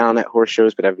seen around at horse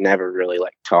shows, but I've never really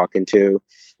like talking to,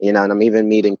 and I'm even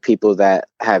meeting people that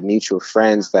have mutual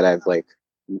friends that I've like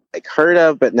heard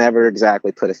of, but never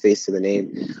exactly put a face to the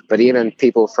name. But even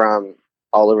people from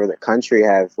all over the country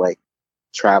have like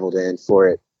traveled in for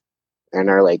it and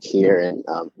are like here. And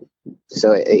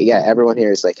everyone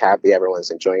here is like happy.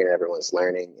 Everyone's enjoying it. Everyone's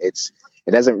learning.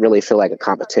 It doesn't really feel like a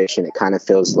competition. It kind of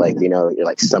feels like, you're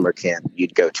like summer camp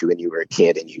you'd go to when you were a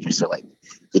kid, and you just are like,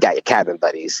 you got your cabin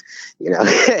buddies, and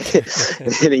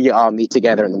then you all meet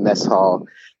together in the mess hall,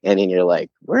 and then you're like,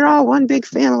 we're all one big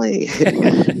family.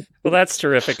 Well, that's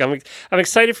terrific. I'm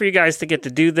excited for you guys to get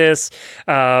to do this.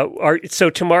 So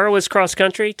tomorrow is cross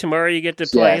country. Tomorrow you get to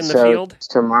play in the field.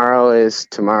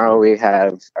 Tomorrow we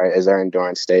have our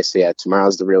endurance day. So yeah,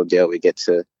 tomorrow's the real deal. We get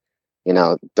to,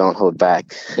 don't hold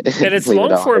back. And it's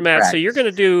long format, so you're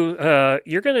going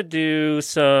to do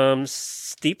some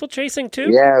steeplechasing too.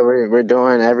 Yeah, we're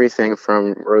doing everything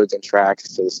from roads and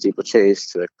tracks to the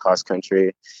steeplechase to the cross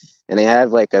country, and they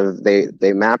have like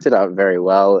they mapped it out very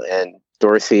well. And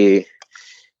Dorothy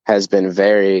has been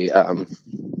very,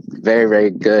 very,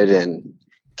 very good in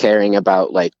caring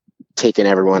about like taking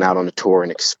everyone out on a tour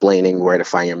and explaining where to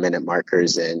find your minute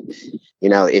markers. And,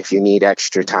 if you need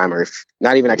extra time, or if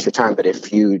not even extra time, but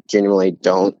if you genuinely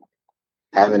don't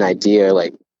have an idea,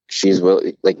 like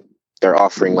they're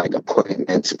offering like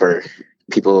appointments for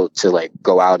people to like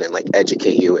go out and like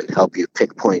educate you and help you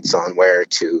pick points on where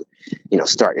to,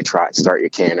 start your trot, start your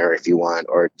canter if you want,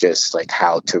 or just like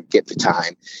how to get the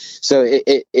time. So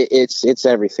it's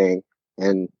everything.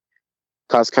 And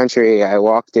cross country, I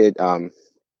walked it, I'm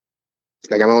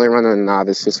only running a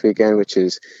novice this weekend, which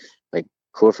is like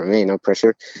cool for me, no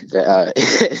pressure,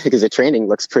 because the training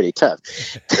looks pretty tough.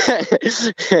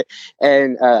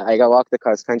 And I got walked the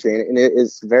cross country, and it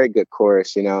is a very good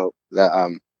course. The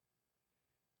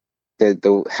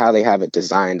how they have it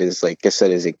designed is like I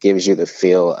said, it gives you the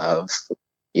feel of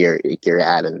you're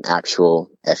at an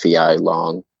actual FEI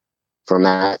long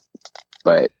format,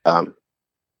 but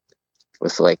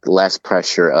with like less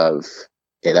pressure of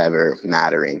it ever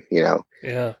mattering,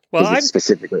 Yeah. Well, I'm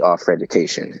specifically off for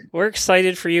education. We're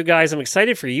excited for you guys. I'm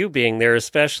excited for you being there,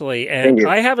 especially. And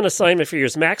I have an assignment for you.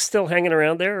 Is Max still hanging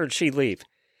around there, or did she leave?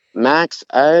 Max,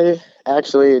 I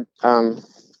actually don't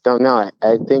know.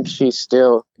 I think she's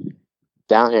still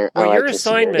down here. Well, your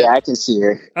assignment. Yeah, I can see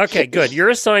her. Okay, good. Your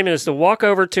assignment is to walk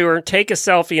over to her, take a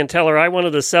selfie, and tell her I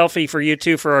wanted a selfie for you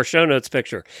two for our show notes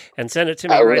picture, and send it to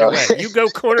me right away. You go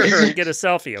corner her and get a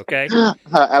selfie, okay?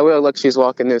 I will. Look, she's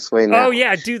walking this way now. Oh,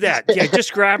 yeah, do that. Yeah,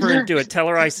 just grab her and do it. Tell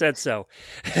her I said so.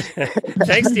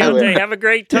 Thanks, Deontay. Have a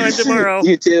great time tomorrow.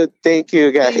 You too. Thank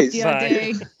you, guys.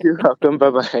 Thanks, Bye. You're welcome.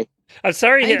 Bye-bye. I'm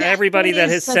sorry to everybody that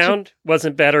his sound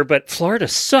wasn't better, but Florida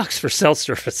sucks for cell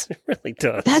service. It really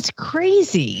does. That's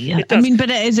crazy. I mean, but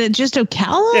is it just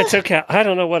Ocala? It's Ocala. I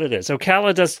don't know what it is.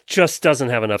 Ocala just doesn't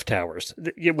have enough towers.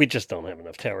 We just don't have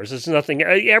enough towers. There's nothing.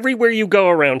 Everywhere you go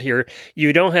around here,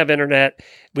 you don't have internet.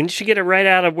 Once you get it right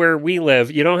out of where we live,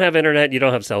 you don't have internet, you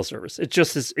don't have cell service. It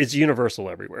just is, it's universal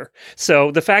everywhere. So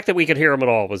the fact that we could hear them at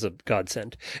all was a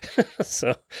godsend.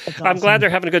 So awesome. I'm glad they're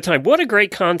having a good time. What a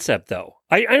great concept, though.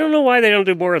 I don't know why they don't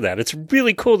do more of that. It's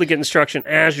really cool to get instruction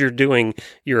as you're doing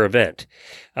your event.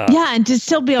 Yeah, and to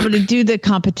still be able to do the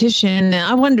competition.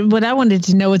 I wanted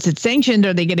to know, is it sanctioned?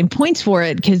 Are they getting points for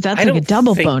it? Because that's like a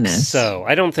double bonus. So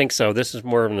I don't think so. This is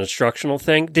more of an instructional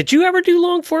thing. Did you ever do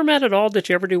long format at all? Did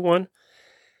you ever do one?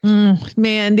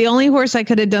 Man, the only horse I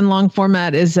could have done long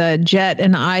format is Jet,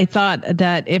 and I thought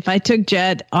that if I took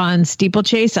Jet on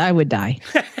steeplechase, I would die.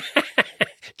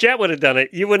 Jet would have done it.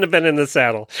 You wouldn't have been in the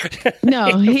saddle.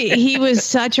 No, he was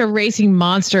such a racing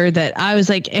monster that I was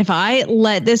like, if I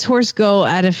let this horse go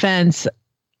at a fence,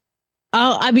 he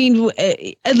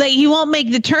won't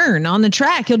make the turn on the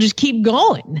track. He'll just keep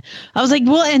going. I was like,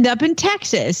 we'll end up in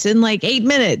Texas in like 8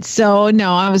 minutes. So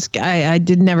no, I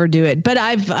did never do it, but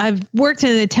I've worked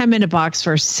in the 10-minute box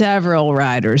for several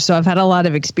riders. So I've had a lot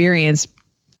of experience.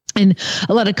 and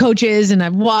a lot of coaches, and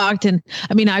I've walked, and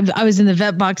I mean, I was in the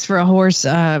vet box for a horse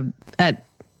at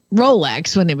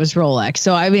Rolex when it was Rolex.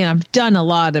 So I mean, I've done a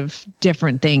lot of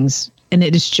different things, and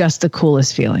it is just the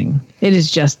coolest feeling. It is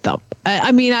just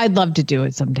I mean, I'd love to do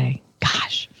it someday.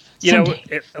 Gosh. You know,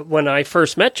 when I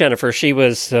first met Jennifer, she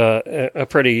was a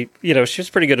pretty, she was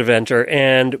a pretty good eventer,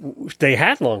 and they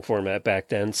had long format back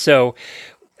then. So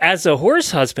as a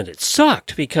horse husband, it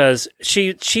sucked because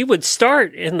she would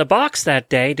start in the box that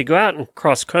day to go out and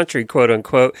cross country, quote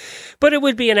unquote, but it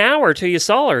would be an hour till you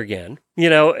saw her again.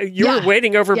 You're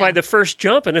waiting over by the first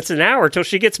jump, and it's an hour till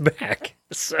she gets back.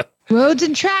 So roads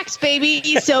and tracks, baby.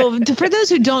 So for those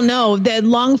who don't know, the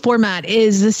long format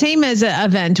is the same as an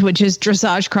event, which is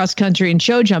dressage, cross country, and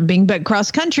show jumping. But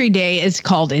cross country day is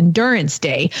called endurance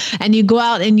day, and you go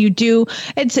out and you do.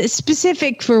 It's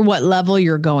specific for what level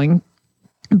you're going.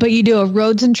 But you do a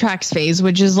roads and tracks phase,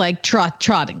 which is like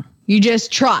trotting. You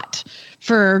just trot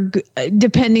for,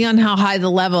 depending on how high the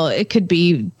level, it could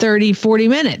be 30, 40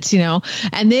 minutes,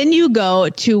 And then you go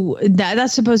to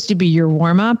that's supposed to be your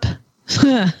warm up.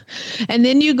 And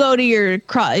then you go to your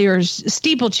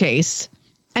steeplechase,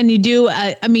 and you do,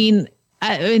 I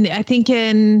think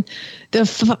in the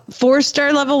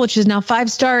 4-star level, which is now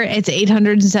 5-star, it's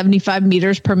 875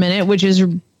 meters per minute, which is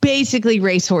basically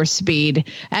racehorse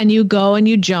speed. And you go and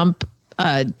you jump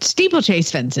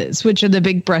steeplechase fences, which are the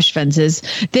big brush fences.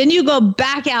 Then you go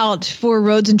back out for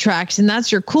roads and tracks, and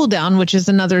that's your cool down, which is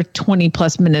another 20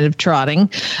 plus minute of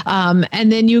trotting.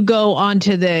 And then you go on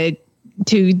to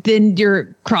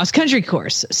your cross country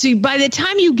course. So by the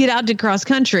time you get out to cross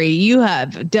country, you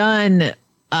have done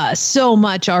so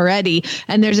much already,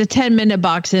 and there's a 10-minute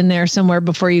box in there somewhere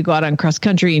before you go out on cross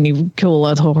country, and you cool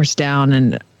the horse down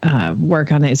and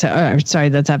work on it. So, sorry,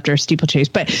 that's after steeplechase.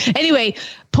 But anyway,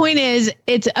 point is,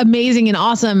 it's amazing and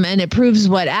awesome, and it proves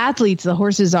what athletes the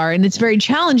horses are, and it's very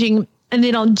challenging. And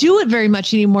they don't do it very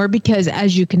much anymore because,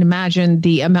 as you can imagine,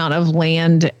 the amount of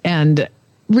land and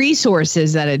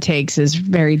resources that it takes is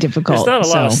very difficult. There's not a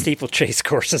lot of steeplechase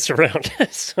courses around.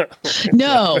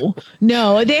 No.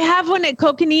 They have one at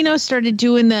Coconino started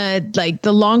doing the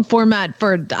long format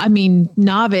for,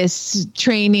 novice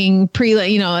training,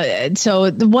 so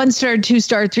the 1-star,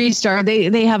 2-star, 3-star,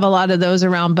 they have a lot of those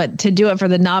around, but to do it for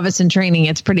the novice and training,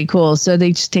 it's pretty cool. So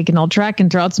they just take an old track and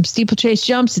throw out some steeplechase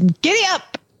jumps and giddy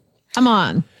up. Come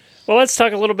on. Well, let's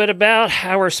talk a little bit about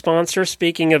our sponsor,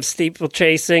 speaking of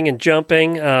steeplechasing and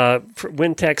jumping,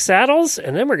 Wintec Saddles,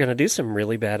 and then we're going to do some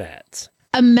really bad ads.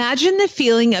 Imagine the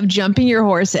feeling of jumping your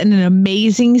horse in an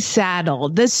amazing saddle.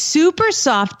 The super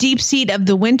soft deep seat of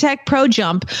the Wintec Pro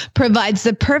Jump provides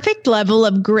the perfect level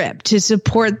of grip to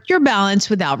support your balance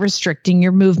without restricting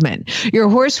your movement. Your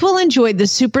horse will enjoy the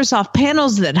super soft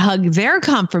panels that hug their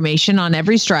conformation on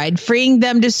every stride, freeing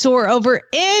them to soar over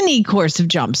any course of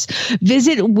jumps.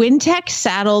 Visit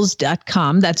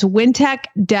wintecsaddles.com. That's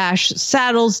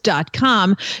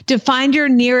wintec-saddles.com to find your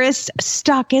nearest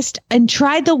stockist and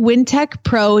try the Wintec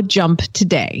Pro Jump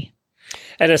today.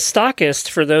 And a stockist,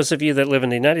 for those of you that live in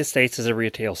the United States, is a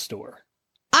retail store.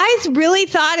 I really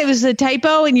thought it was a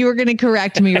typo, and you were going to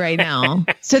correct me right now.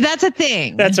 So that's a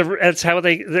thing. That's how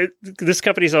this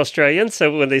company's Australian.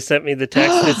 So when they sent me the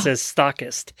text, it says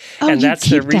stockist, and that's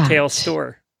the retail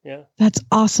store. Yeah, that's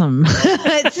awesome.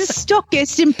 It's a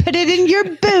stockist, and put it in your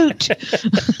boot.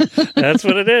 That's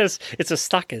what it is. It's a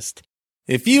stockist.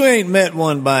 If you ain't met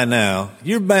one by now,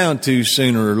 you're bound to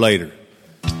sooner or later.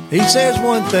 He says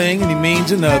one thing and he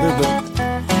means another, but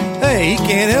hey, he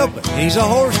can't help it. He's a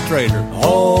horse trader.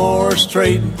 Horse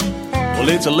trading. Well,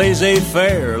 it's a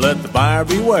laissez-faire. Let the buyer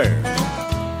beware.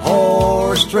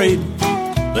 Horse trading.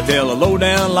 They tell a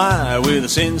low-down lie with a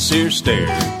sincere stare.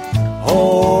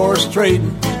 Horse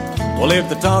trading. Well, if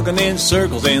they're talking in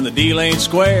circles and the deal ain't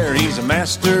square, he's a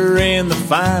master in the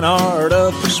fine art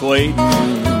of persuading.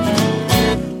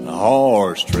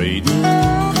 Horse trading.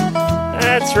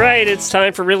 That's right. It's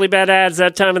time for really bad ads,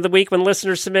 that time of the week when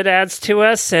listeners submit ads to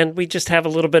us, and we just have a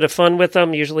little bit of fun with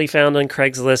them, usually found on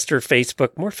Craigslist or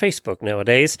Facebook, more Facebook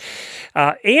nowadays.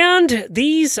 And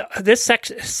this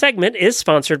segment is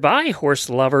sponsored by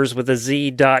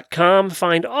HorseLoversWithAZ.com.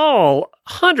 Find all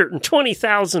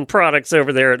 120,000 products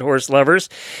over there at Horse Lovers.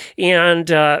 And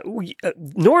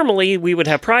normally we would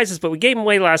have prizes, but we gave them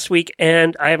away last week,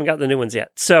 and I haven't got the new ones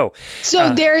yet. So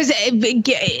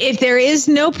if there is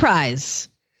no prize,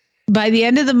 by the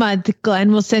end of the month,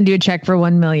 Glenn will send you a check for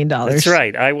 $1 million. That's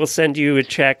right. I will send you a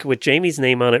check with Jamie's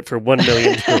name on it for $1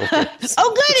 million.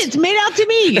 Oh, good. It's made out to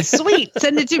me. Sweet.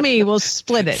 Send it to me. We'll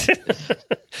split it.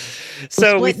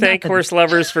 So we thank horse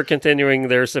lovers for continuing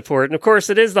their support. And of course,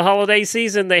 it is the holiday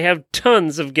season. They have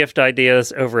tons of gift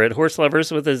ideas over at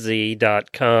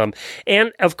horseloverswithaz.com.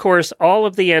 And of course, all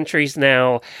of the entries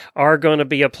now are going to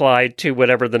be applied to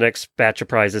whatever the next batch of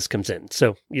prizes comes in.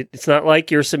 So it's not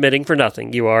like you're submitting for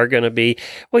nothing. You are going to be,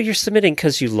 well, you're submitting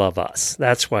because you love us.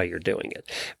 That's why you're doing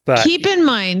it. But keep in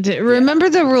mind, remember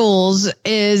the rules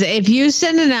is if you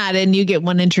send an ad in, you get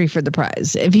one entry for the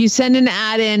prize. If you send an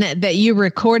ad in that you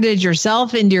recorded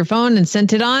yourself into your phone and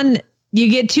sent it on, you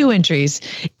get 2 entries.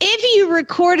 If you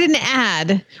record an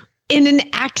ad in an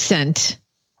accent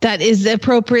that is the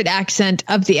appropriate accent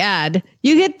of the ad,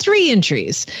 you get 3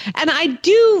 entries. And I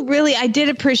did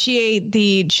appreciate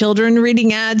the children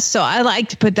reading ads, so I like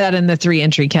to put that in the 3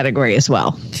 entry category as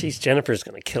well. Geez, Jennifer's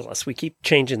going to kill us. We keep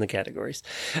changing the categories.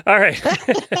 All right.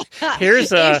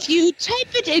 Here's if you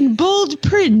type it in bold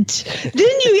print,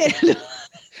 then you get...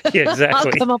 Yeah,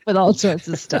 exactly. I'll come up with all sorts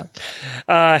of stuff.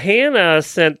 Hannah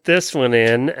sent this one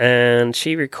in, and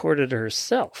she recorded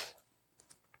herself.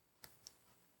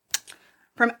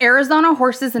 From Arizona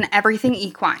Horses and Everything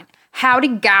Equine.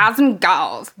 Howdy, guys and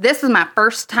gals. This is my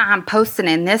first time posting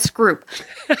in this group.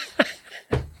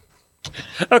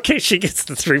 Okay, she gets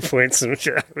the 3 points.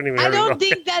 I don't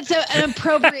think that's an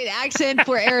appropriate accent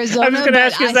for Arizona. I was going to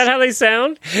ask, is that how they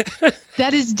sound?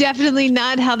 That is definitely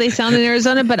not how they sound in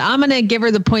Arizona, but I'm going to give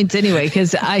her the points anyway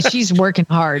because she's working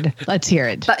hard. Let's hear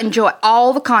it. But enjoy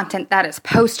all the content that is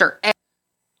poster.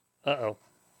 Uh-oh.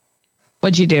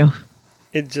 What'd you do?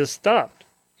 It just stopped.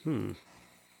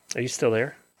 Are you still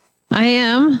there? I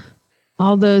am.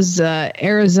 All those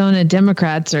Arizona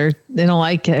Democrats they don't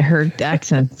like her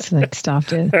accents. Like,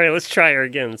 stopped it. All right, let's try her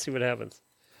again and see what happens.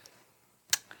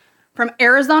 From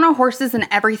Arizona Horses and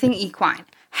Everything Equine.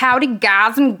 Howdy,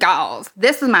 guys and gals.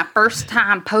 This is my first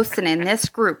time posting in this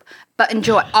group, but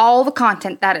enjoy all the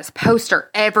content that is poster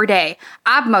every day.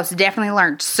 I've most definitely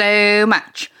learned so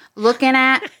much. Looking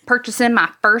at purchasing my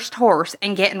first horse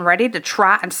and getting ready to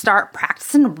try and start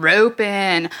practicing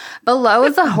roping. Below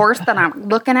is a horse that I'm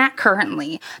looking at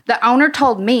currently. The owner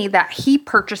told me that he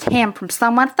purchased him from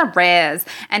someone at the res,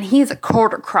 and he's a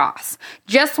quarter cross.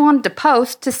 Just wanted to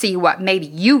post to see what maybe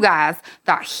you guys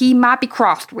thought he might be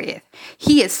crossed with.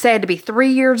 He is said to be 3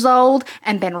 years old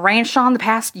and been ranched on the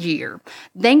past year.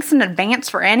 Thanks in advance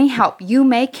for any help you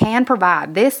can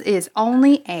provide. This is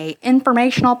only a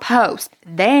informational post.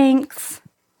 Thanks.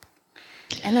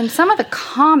 And then some of the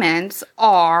comments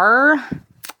are,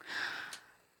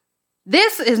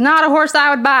 this is not a horse I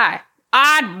would buy.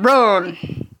 I'd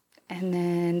run. And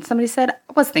then somebody said, I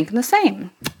was thinking the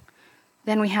same.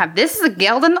 Then we have, this is a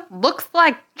gelding. Looks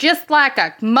just like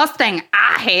a Mustang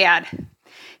I had.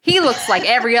 He looks like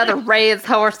every other raised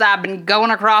horse I've been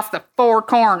going across the 4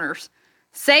 corners.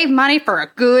 Save money for a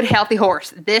good, healthy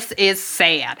horse. This is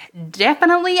sad.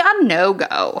 Definitely a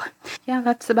no-go. Yeah,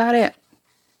 that's about it.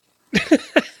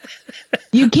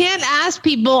 You can't ask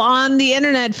people on the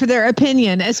internet for their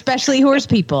opinion, especially horse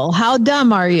people. How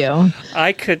dumb are you?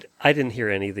 I didn't hear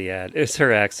any of the ad. It's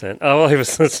her accent. Oh, I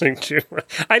was listening to.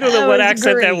 I don't know what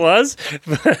accent that was.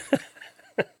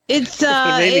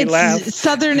 It's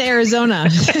Southern Arizona.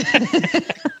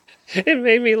 It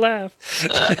made me laugh.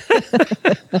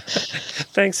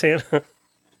 Thanks, Hannah.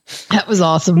 That was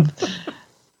awesome.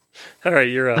 All right,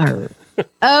 you're up.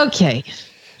 Okay.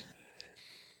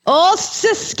 Oh,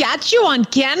 Saskatchewan,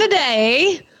 Canada,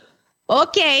 eh?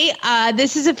 Okay,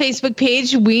 this is a Facebook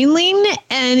page, Weanling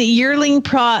and Yearling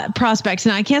Prospects.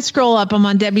 And I can't scroll up. I'm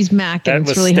on Debbie's Mac, and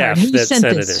it's really hard. Who sent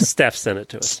it in? Steph sent it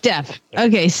to us. Steph.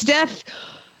 Okay, Steph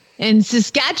in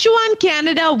Saskatchewan,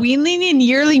 Canada, Weanling and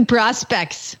Yearling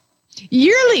Prospects.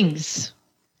 Yearlings,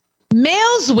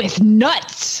 males with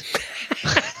nuts.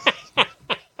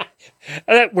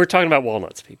 We're talking about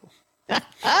walnuts, people.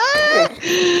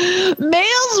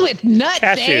 Males with nuts,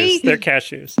 cashews. eh? They're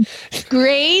cashews.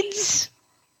 Grades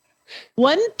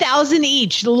 1,000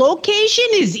 each. Location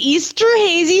is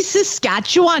Esterhazy,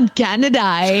 Saskatchewan, Canada.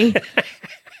 Eh?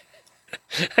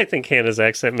 I think Hannah's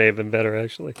accent may have been better,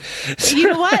 actually. You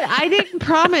know what? I didn't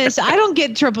promise. I don't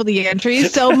get triple the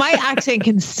entries, so my accent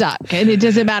can suck, and it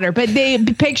doesn't matter. But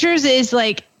the pictures is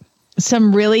like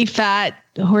some really fat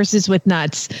horses with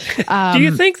nuts. Do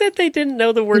you think that they didn't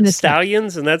know the word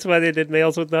stallions, and that's why they did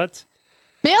males with nuts?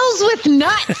 Males with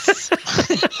nuts. What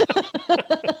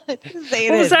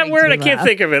was that word? I can't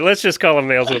think of it. Let's just call them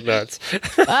males with nuts.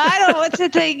 I don't know what's the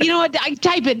thing. You know what? I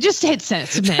type it. Just hit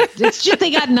submit. It's just they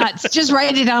got nuts. Just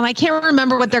write it down. I can't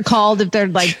remember what they're called. If they're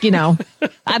like,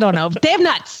 I don't know. They have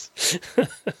nuts.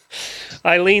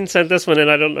 Eileen sent this one,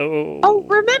 and I don't know. Oh,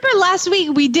 remember last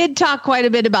week we did talk quite a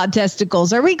bit about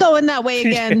testicles. Are we going that way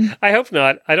again? I hope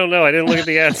not. I don't know. I didn't look at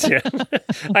the ads yet.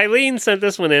 Eileen sent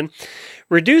this one in.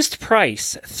 Reduced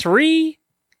price, 3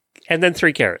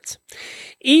 carats.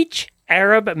 Each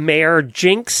Arab mare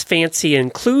Jinx Fancy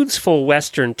includes full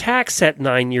Western tax at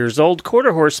 9 years old.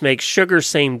 Quarter horse makes sugar,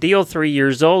 same deal, 3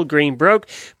 years old. Green broke,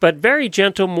 but very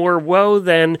gentle, more woe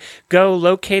than go.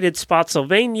 Located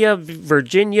Spotsylvania,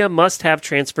 Virginia, must have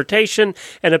transportation.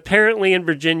 And apparently in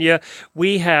Virginia,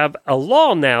 we have a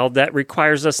law now that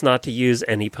requires us not to use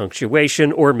any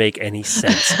punctuation or make any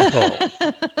sense at all.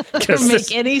 This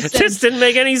didn't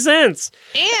make any sense.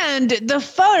 And the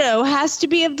photo has to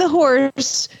be of the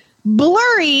horse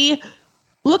blurry,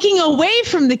 looking away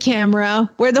from the camera,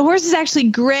 where the horse is actually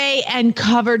gray and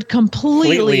covered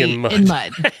completely in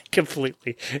mud.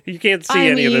 Completely. You can't see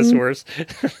any of this horse.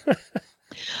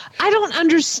 I don't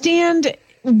understand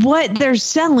what they're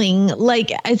selling.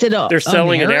 Like, is it they're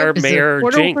selling an Arab mare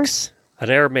Jinx. An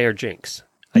Arab mare Jinx.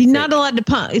 You're not allowed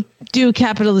to do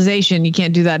capitalization. You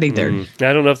can't do that either. I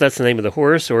don't know if that's the name of the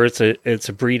horse or it's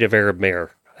a breed of Arab mare.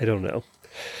 I don't know.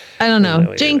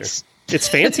 Jinx. It's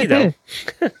fancy, though.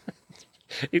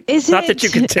 Not that you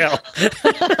can tell.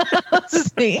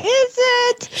 Is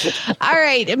it? All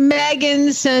right.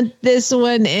 Megan sent this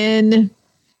one in.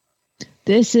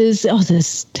 This is,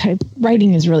 this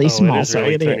writing is really small. It is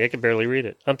really tiny. I can barely read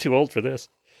it. I'm too old for this.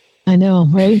 I know,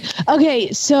 right?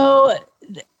 Okay, so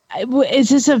is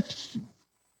this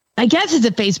I guess it's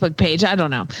a Facebook page. I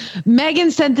don't know.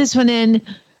 Megan sent this one in.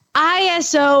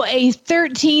 ISO a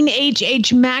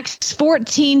 13HH Max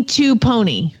 14.2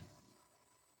 pony.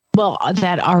 Well,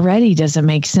 that already doesn't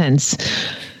make sense.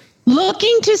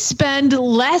 Looking to spend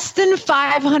less than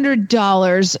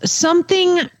 $500,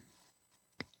 something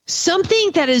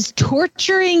that is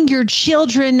torturing your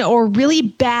children or really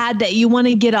bad that you want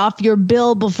to get off your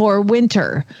bill before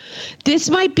winter. This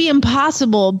might be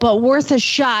impossible, but worth a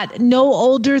shot. No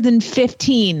older than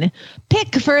 15.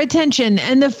 Pick for attention.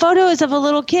 And the photo is of a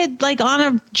little kid like on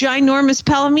a ginormous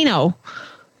Palomino.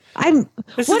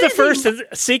 This is the first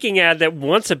seeking ad that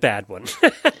wants a bad one.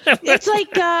 It's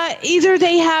like either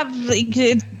they have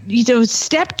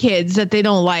step kids that they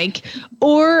don't like,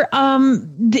 or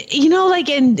like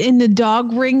in the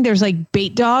dog ring, there's like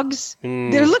bait dogs.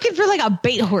 They're looking for like a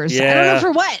bait horse. Yeah. I don't know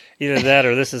for what. Either that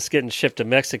or this is getting shipped to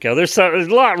Mexico. There's a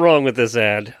lot wrong with this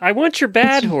ad. I want your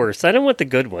bad horse. I don't want the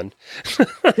good one.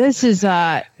 This is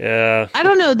yeah. I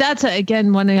don't know. That's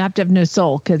again when I have to have no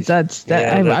soul because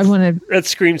I want to. That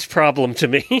screams problem to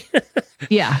me.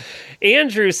 Yeah.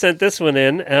 Andrew sent this one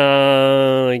in.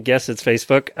 I guess it's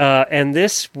Facebook. And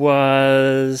this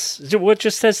was what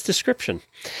just says description.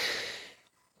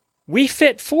 We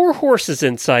fit 4 horses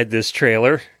inside this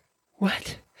trailer.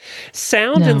 What?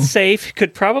 Sound and safe,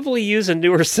 could probably use a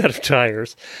newer set of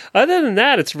tires. Other than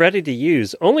that, it's ready to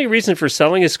use. Only reason for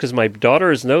selling is because my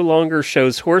daughter is no longer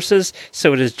shows horses,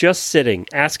 so it is just sitting,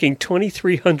 asking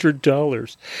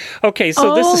 $2,300. Okay,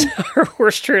 so this is our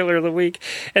horse trailer of the week,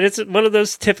 and it's one of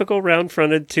those typical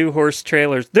round-fronted 2-horse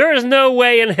trailers. There is no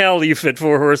way in hell you fit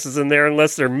 4 horses in there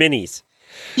unless they're minis.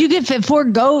 You could fit 4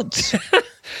 goats.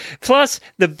 Plus,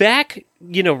 the back,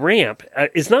 ramp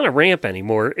is not a ramp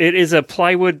anymore. It is a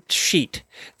plywood sheet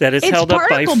that is held up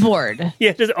by... It's particle board.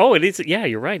 Yeah, it is. Yeah,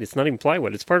 you're right. It's not even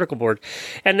plywood. It's particle board.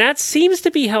 And that seems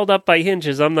to be held up by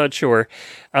hinges. I'm not sure.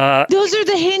 Those are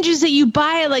the hinges that you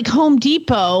buy at like Home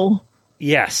Depot.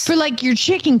 Yes. For like your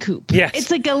chicken coop. Yes.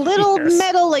 It's like a little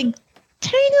metal, like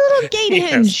tiny little gate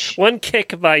hinge. One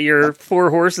kick by your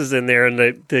 4 horses in there and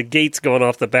the gate's going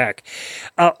off the back.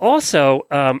 Also,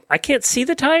 I can't see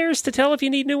the tires to tell if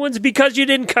you need new ones because you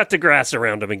didn't cut the grass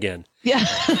around them again. Yeah.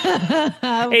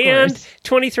 And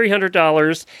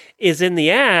 $2,300 is in the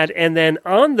ad. And then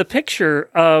on the picture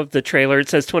of the trailer, it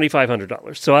says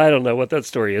 $2,500. So I don't know what that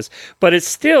story is, but it's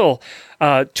still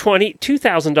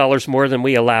 $2,000 more than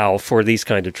we allow for these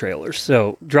kind of trailers.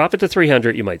 So drop it to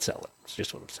 $300, you might sell it. That's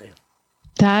just what I'm saying.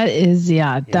 That is,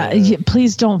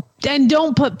 please don't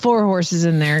put 4 horses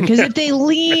in there because if they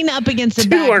lean up against the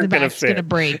back, the back's going to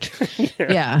break.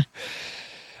 Yeah.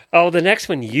 Oh, the next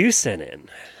one you sent in.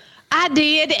 I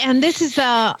did, and this is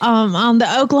on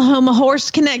the Oklahoma Horse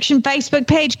Connection Facebook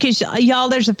page because y'all,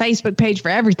 there's a Facebook page for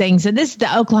everything. So this is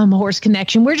the Oklahoma Horse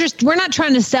Connection. We're not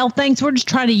trying to sell things. We're just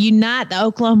trying to unite the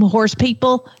Oklahoma horse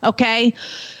people. Okay,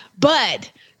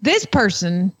 but this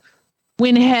person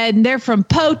went ahead and they're from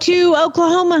Poteau,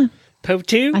 Oklahoma.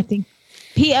 Poteau? I think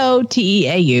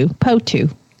Poteau. Poteau.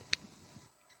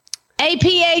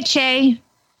 APHA.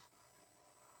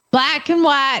 Black and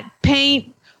white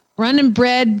paint, running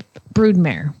bred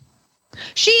broodmare.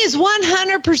 She is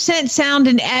 100% sound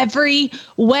in every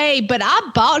way, but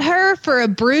I bought her for a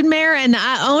broodmare and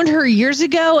I owned her years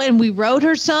ago and we rode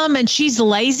her some and she's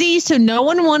lazy. So no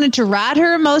one wanted to ride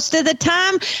her most of the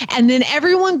time. And then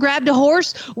everyone grabbed a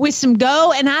horse with some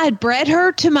go and I had bred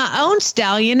her to my own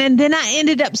stallion. And then I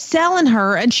ended up selling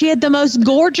her and she had the most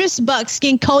gorgeous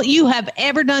buckskin colt you have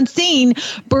ever done seen.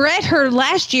 Bred her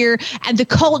last year and the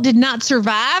colt did not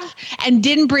survive and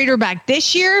didn't breed her back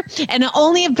this year. And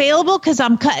only available because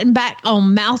I'm cutting back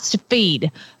on mouths to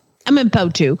feed. I'm in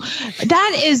PO2.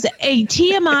 That is a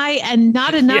TMI and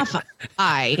not enough.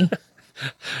 Yeah.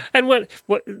 And what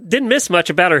didn't miss much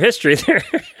about her history there.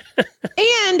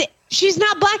 And she's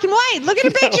not black and white. Look at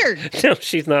her picture. No,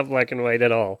 she's not black and white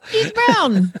at all. She's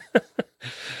brown.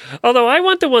 Although I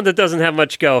want the one that doesn't have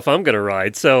much go if I'm going to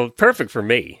ride. So perfect for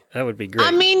me. That would be great.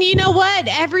 I mean, you know what?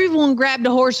 Everyone grabbed a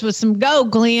horse with some go,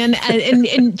 Glenn,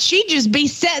 and she'd just be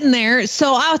sitting there.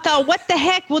 So I thought, what the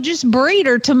heck? We'll just breed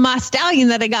her to my stallion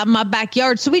that I got in my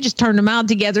backyard. So we just turned them out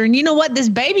together. And you know what? This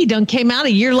baby done came out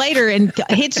a year later and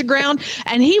hits the ground.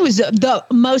 And he was the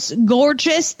most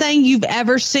gorgeous thing you've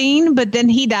ever seen. But then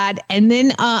he died. And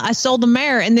then I sold the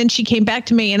mare. And then she came back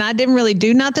to me. And I didn't really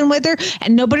do nothing with her.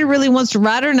 And nobody really wants to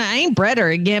ride her. And I ain't bred her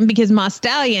again because my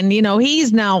stallion, you know,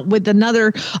 he's now with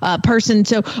another person.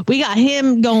 So we got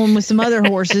him going with some other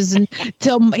horses. And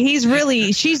so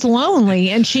she's lonely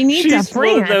and she needs a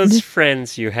friend. One of those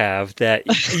friends you have that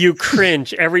you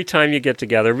cringe every time you get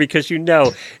together because you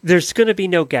know there's going to be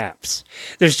no gaps.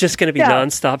 There's just going to be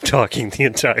nonstop talking the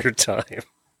entire time.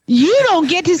 You don't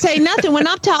get to say nothing when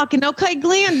I'm talking. Okay,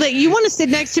 Glenn, but you want to sit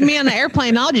next to me on the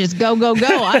airplane, I'll just go.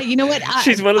 You know what?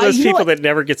 She's one of those people that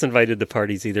never gets invited to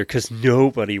parties either because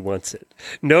nobody wants it.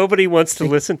 Nobody wants to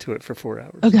listen to it for 4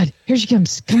 hours. Oh, God. Here she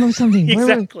comes. Come on with something.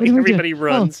 Exactly. Everybody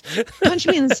runs. Oh, punch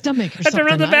me in the stomach or something. I have to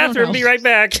run to the bathroom. Be right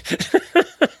back.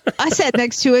 I sat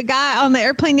next to a guy on the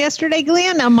airplane yesterday,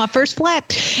 Glenn, on my first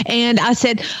flight. And I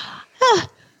said,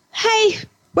 hey,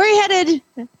 where are you headed?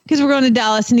 Because we're going to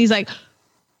Dallas. And he's like,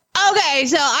 okay,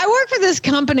 so I work for this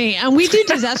company and we do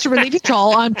disaster relief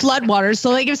control on floodwaters. So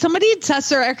like if somebody tests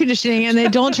their air conditioning and they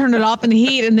don't turn it off in the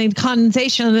heat and then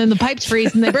condensation and then the pipes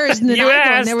freeze and they burst and then I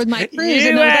go in there with my crews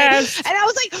and I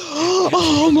was like,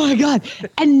 oh my God.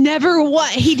 And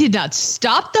he did not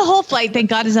stop the whole flight. Thank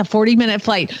God it's a 40-minute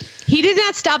flight. He did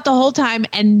not stop the whole time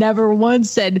and never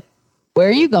once said, where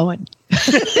are you going?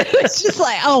 It's just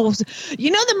like,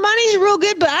 you know, the money's real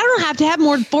good, but I don't have to have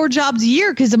more than 4 jobs a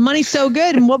year because the money's so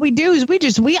good. And what we do is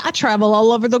I travel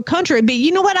all over the country. But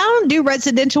you know what? I don't do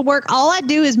residential work. All I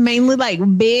do is mainly like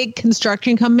big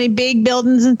construction company, big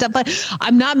buildings and stuff.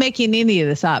 I'm not making any of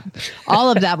this up.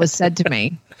 All of that was said to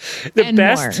me. The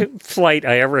best flight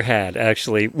I ever had,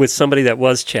 actually, with somebody that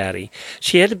was chatty.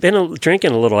 She had been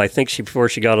drinking a little, I think, before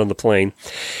she got on the plane.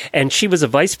 And she was a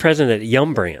vice president at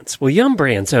Yum Brands. Well, Yum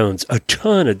Brands owns a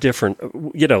ton of different,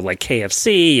 like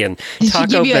KFC and Taco Bell.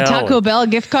 Did she give you a Taco Bell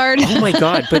gift card? Oh, my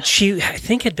God. But she, I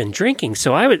think, had been drinking.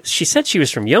 So she said she was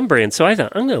from Yum Brands. So I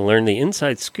thought, I'm going to learn the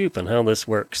inside scoop on how this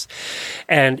works.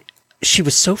 And she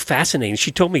was so fascinating.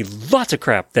 She told me lots of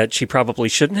crap that she probably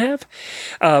shouldn't have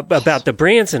about the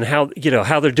brands and how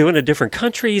they're doing in different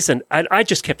countries. And I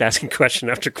just kept asking question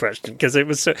after question because it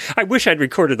was so. I wish I'd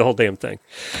recorded the whole damn thing.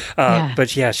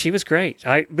 But yeah, she was great.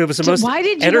 It was the most. Why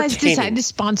did you guys decide to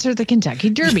sponsor the Kentucky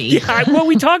Derby? Well,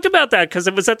 we talked about that because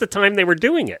it was at the time they were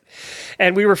doing it,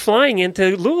 and we were flying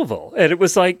into Louisville, and it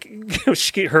was like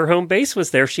her home base was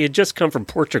there. She had just come from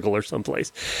Portugal or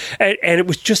someplace, and it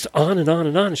was just on and on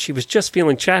and on. She was just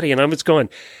feeling chatty, and I was going,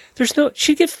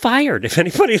 she'd get fired if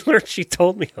anybody learned she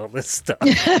told me all this stuff.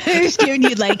 She's giving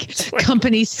you like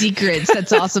company secrets.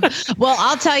 That's awesome. Well,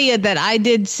 I'll tell you that I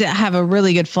did have a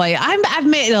really good flight. I've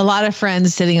made a lot of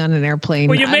friends sitting on an airplane.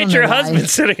 Well, you made your husband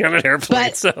sitting on an airplane.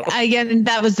 But so again,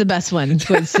 that was the best one,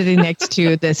 was sitting next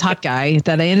to this hot guy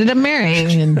that I ended up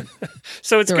marrying. And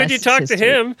so it's good you talked to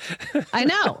him. I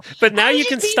know. But now you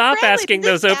can stop asking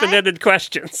those open-ended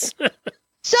questions.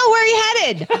 So where are you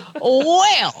headed?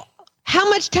 Well, how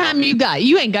much time you got?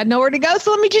 You ain't got nowhere to go. So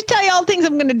let me just tell you all the things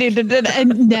I'm going to do.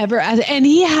 And never. And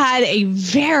he had a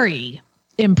very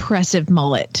impressive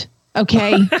mullet.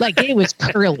 Okay. Like it was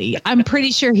curly. I'm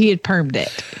pretty sure he had permed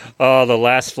it. Oh, the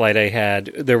last flight I had,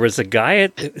 there was a guy,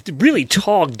 a really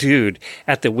tall dude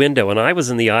at the window, and I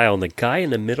was in the aisle, and the guy in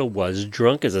the middle was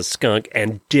drunk as a skunk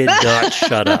and did not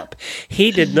shut up. He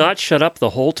did not shut up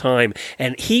the whole time,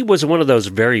 and he was one of those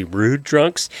very rude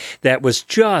drunks that was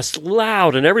just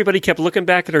loud, and everybody kept looking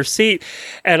back at her seat,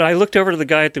 and I looked over to the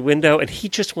guy at the window, and he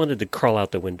just wanted to crawl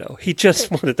out the window. He just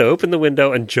wanted to open the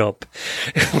window and jump.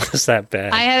 It was that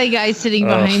bad. I had a guy guy sitting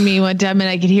behind me one time, and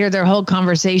I could hear their whole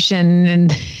conversation.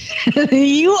 And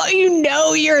you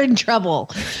know you're in trouble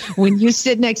when you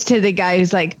sit next to the guy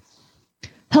who's like,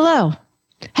 "Hello,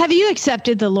 have you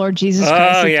accepted the Lord Jesus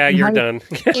Christ?" Oh yeah, you're done.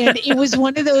 And it was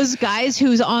one of those guys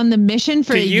who's on the mission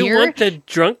for a year. Do you want the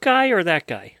drunk guy or that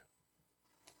guy?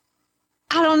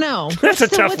 I don't know. That's a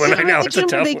tough one. I know it's a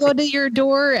tough one. They go to your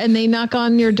door and they knock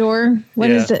on your door. What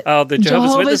is it? Oh, the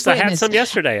Jehovah's Witness. I had some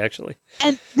yesterday, actually.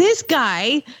 And this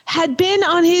guy had been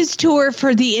on his tour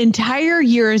for the entire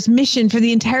year, his mission for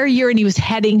the entire year, and he was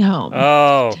heading home.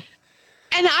 Oh.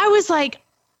 And I was like,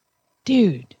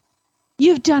 dude,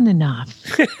 you've done enough.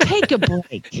 Take a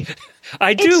break.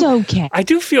 It's okay. I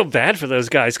do feel bad for those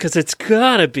guys because it's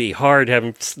gotta be hard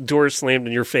having doors slammed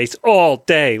in your face all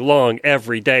day long,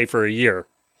 every day for a year.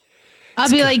 I'll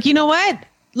be like, you know what?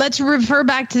 Let's refer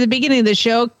back to the beginning of the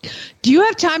show. Do you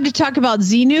have time to talk about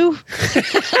Xenu?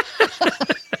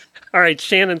 All right,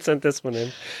 Shannon sent this one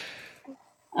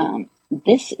in.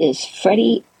 This is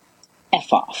Freddie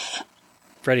F off.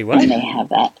 Freddie what? And they have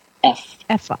that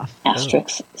F off.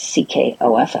 Asterisk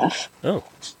CKOFF. Oh.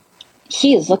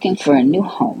 He is looking for a new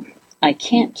home. I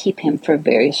can't keep him for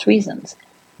various reasons.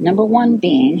 Number one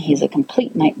being he's a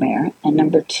complete nightmare, and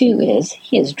number two is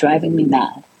he is driving me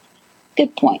mad.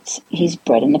 Good points. He's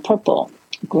bred in the purple.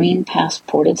 Green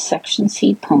passported section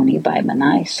C pony by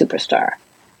Manai Superstar.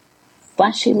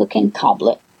 Flashy-looking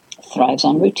coblet. Thrives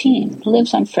on routine.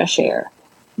 Lives on fresh air.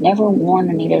 Never worn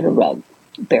or needed a rug.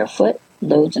 Barefoot.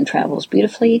 Loads and travels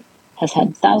beautifully. Has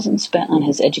had thousands spent on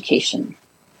his education.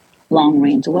 Long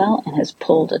reins well and has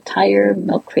pulled a tire,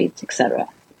 milk crates, etc.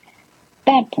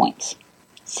 Bad points.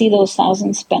 See those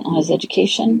thousands spent on his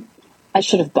education? I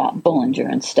should have bought Bollinger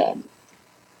instead.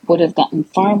 Would have gotten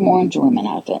far more enjoyment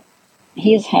out of it.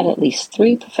 He has had at least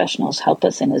 3 professionals help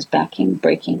us in his backing,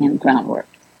 braking, and groundwork.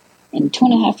 In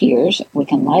 2.5 years, we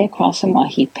can lie across him while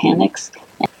he panics.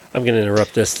 I'm going to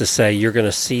interrupt this to say you're going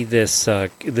to see this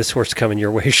this horse coming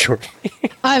your way shortly.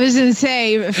 I was going to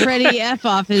say Freddie F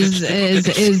off is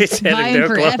vying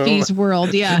for Effie's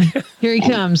world. Yeah, here he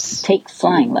comes. Take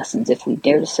flying lessons if we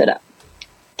dare to sit up.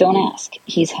 Don't ask.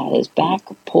 He's had his back,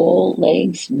 pole,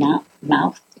 legs,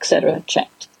 mouth, etc.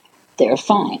 checked. They're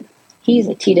fine. He's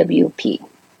a TWP.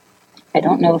 I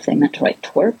don't know if they meant to write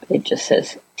twerp. It just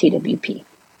says TWP.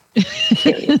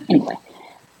 Period. Anyway,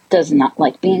 does not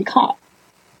like being caught.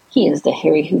 He is the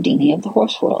Harry Houdini of the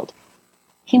horse world.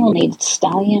 He will need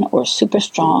stallion or super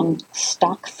strong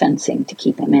stock fencing to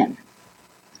keep him in.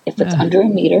 If it's under a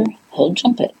meter, he'll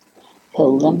jump it.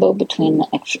 He'll limbo between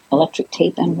the electric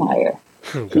tape and wire.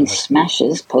 He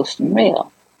smashes post and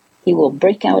rail. He will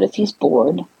break out if he's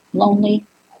bored, lonely,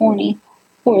 horny,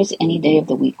 or is any day of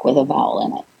the week with a vowel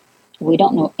in it. We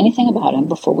don't know anything about him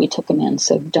before we took him in,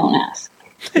 so don't ask.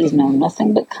 He's known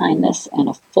nothing but kindness and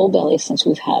a full belly since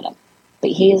we've had him. But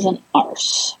he is an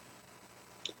arse.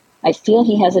 I feel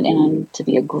he has it in him to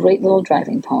be a great little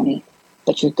driving pony,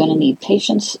 but you're going to need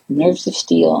patience, nerves of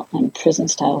steel, and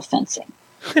prison-style fencing.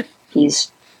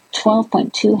 He's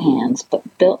 12.2 hands,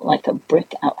 but built like a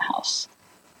brick outhouse.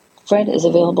 Fred is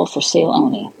available for sale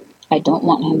only. I don't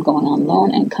want him going on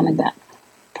loan and coming back.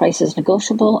 Price is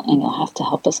negotiable, and you'll have to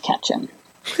help us catch him.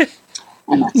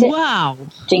 And that's it. Wow.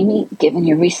 Jamie, given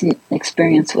your recent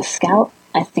experience with Scout,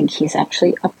 I think he's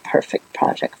actually a perfect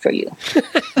project for you.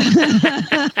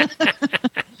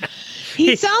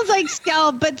 He sounds like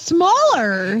Scout, but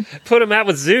smaller. Put him out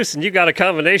with Zeus, and you got a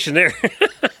combination there.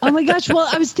 Oh my gosh! Well,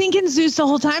 I was thinking Zeus the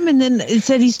whole time, and then it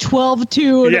said he's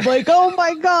 12'2", and I'm like, oh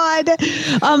my god.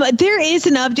 There is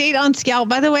an update on Scout,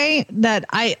 by the way, that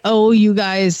I owe you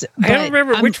guys. I don't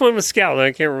remember which one was Scout.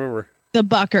 I can't remember. The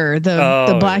Bucker,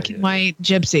 the black and white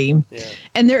gypsy. Yeah.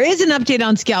 And there is an update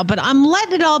on Scout, but I'm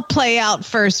letting it all play out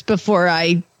first before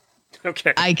I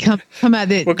come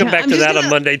at it. We'll come back to that on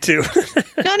Monday too.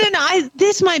 No.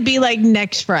 This might be like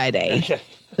next Friday. Okay.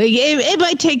 Like it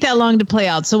might take that long to play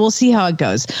out, so we'll see how it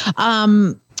goes.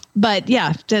 But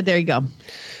yeah, there you go.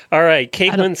 All right,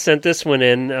 Caitlin sent this one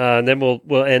in. Then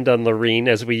we'll end on Lorene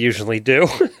as we usually do.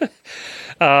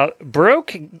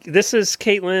 Broke. This is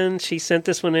Caitlin. She sent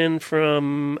this one in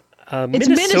from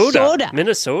Minnesota.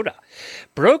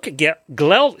 Broke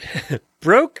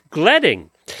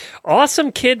Gledding.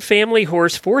 Awesome kid family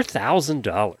horse,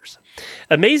 $4,000.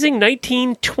 Amazing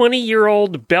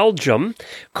 19-20-year-old Belgium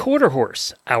quarter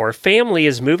horse. Our family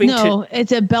is moving to... No,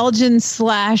 it's a Belgian /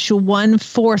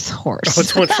 1/4 horse. Oh,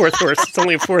 it's 1/4 horse. It's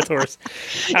only a 4th horse.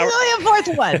 It's only a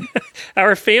 4th one.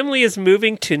 Our family is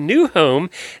moving to new home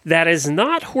that is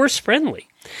not horse friendly.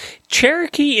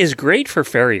 Cherokee is great for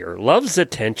farrier, loves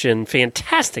attention,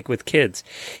 fantastic with kids.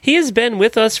 He has been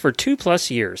with us for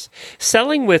 2+ years,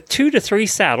 selling with 2 to 3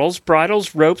 saddles,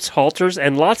 bridles, ropes, halters,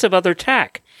 and lots of other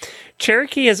tack.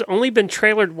 Cherokee has only been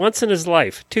trailered once in his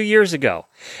life, 2 years ago,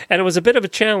 and it was a bit of a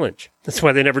challenge. That's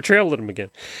why they never trailed him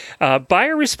again.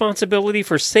 Buyer responsibility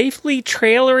for safely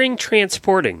trailering,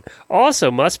 transporting. Also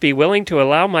must be willing to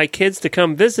allow my kids to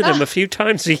come visit him a few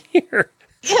times a year.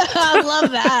 I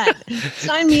love that.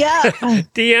 Sign me up.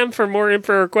 DM for more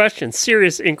info or questions.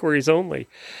 Serious inquiries only.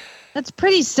 That's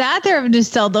pretty sad they're having to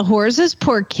sell the horses.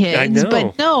 Poor kids. I know.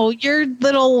 But no, your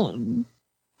little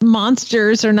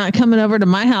monsters are not coming over to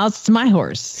my house. It's my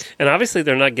horse. And obviously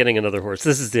they're not getting another horse.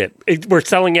 This is it. We're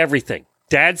selling everything.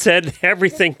 Dad said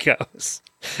everything goes.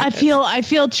 I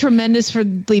feel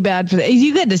tremendously bad for that.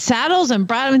 You get the saddles and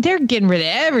bridle, and they're getting rid of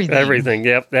everything. Everything.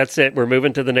 Yep, that's it. We're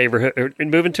moving to the neighborhood.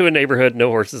 Moving to a neighborhood. No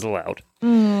horses allowed.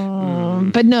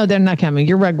 But no, they're not coming.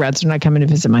 Your Rugrats are not coming to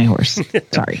visit my horse.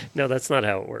 Sorry. No, that's not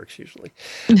how it works usually.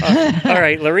 All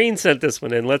right, Lorene sent this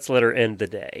one in. Let's let her end the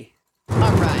day. All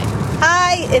right.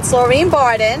 Hi, it's Lorene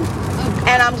Barden,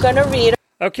 and I'm going to read.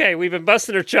 Okay, we've been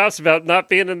busting her chops about not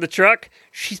being in the truck.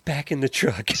 She's back in the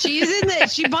truck. She's in the.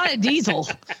 She bought a diesel.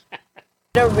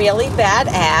 A really bad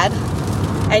ad.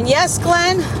 And yes,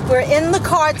 Glenn, we're in the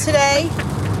car today.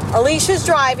 Alicia's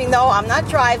driving, though. I'm not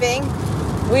driving.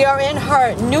 We are in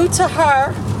her, new to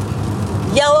her,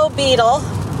 yellow Beetle,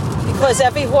 because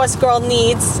every horse girl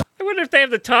needs. I wonder if they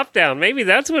have the top down. Maybe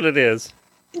that's what it is.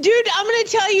 Dude, I'm going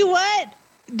to tell you what.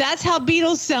 That's how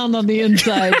Beetles sound on the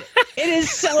inside. It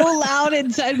is so loud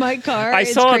inside my car. I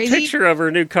saw a picture of her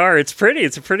new car. It's pretty.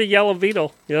 It's a pretty yellow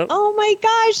Beetle. Yep. Oh my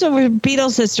gosh. So we're Beetle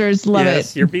sisters. Love it.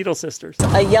 Yes, you're Beetle sisters.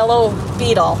 A yellow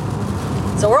Beetle.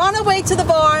 So we're on our way to the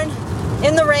barn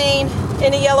in the rain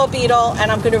in a yellow Beetle, and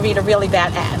I'm going to read a really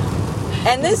bad ad.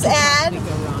 And this ad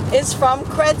is from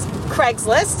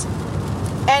Craigslist,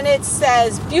 and it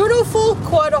says, beautiful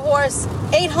quarter horse,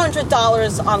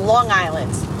 $800 on Long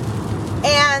Island.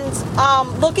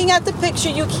 And looking at the picture,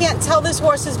 you can't tell this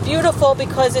horse is beautiful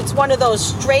because it's one of those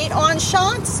straight-on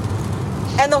shots.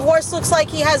 And the horse looks like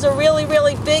he has a really,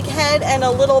 really big head and a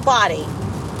little body.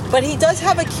 But he does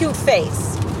have a cute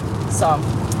face. So,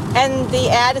 and the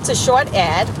ad, it's a short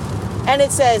ad. And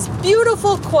it says,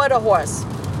 beautiful quarter horse.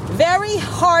 Very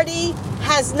hardy,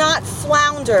 has not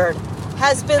floundered.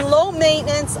 Has been low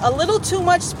maintenance, a little too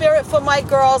much spirit for my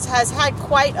girls, has had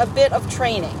quite a bit of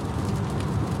training.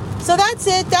 So that's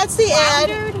it. That's the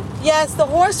ad. Yes, the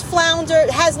horse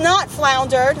floundered, has not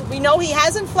floundered. We know he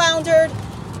hasn't floundered,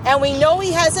 and we know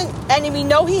he hasn't, and we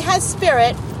know he has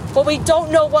spirit, but we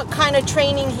don't know what kind of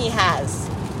training he has.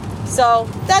 So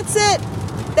that's it.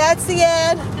 That's the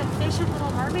ad. The fish and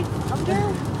Little Mermaid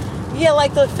flounder? Yeah,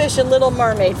 like the fish and Little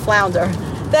Mermaid flounder.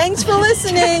 Thanks for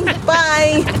listening.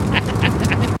 Bye.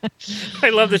 I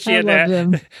love that she had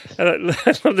to.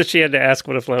 I love that she had to ask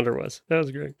what a flounder was. That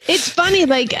was great. It's funny,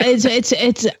 like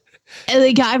it's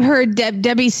like I've heard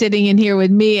Debbie sitting in here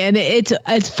with me, and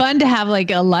it's fun to have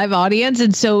like a live audience.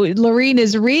 And so Lorene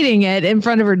is reading it in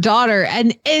front of her daughter,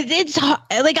 and it's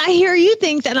like I hear you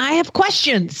things, and I have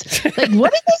questions. Like,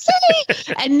 what did they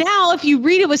say? And now, if you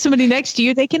read it with somebody next to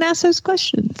you, they can ask those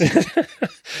questions.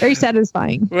 Very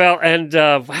satisfying. Well, and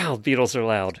wow, Beatles are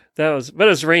loud. But it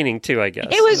was raining too, I guess.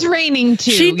 It was raining too.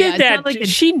 She did that. Like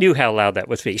she knew how loud that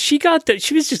would be. She got that.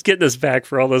 She was just getting us back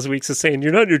for all those weeks of saying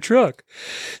you're not in your truck.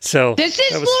 So this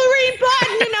is Lorene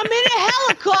Button, and I'm in a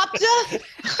helicopter.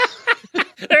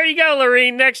 There you go,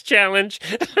 Lorene. Next challenge.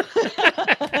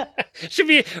 Should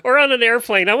be or on an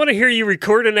airplane. I want to hear you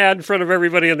record an ad in front of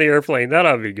everybody on the airplane. That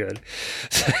ought to be good.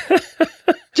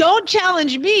 Don't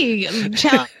challenge me.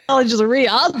 Challenge Lorene.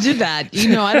 I'll do that. You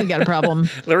know, I don't got a problem.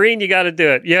 Lorene, you got to do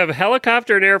it. You have a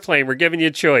helicopter and airplane. We're giving you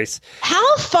a choice.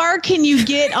 How far can you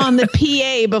get on the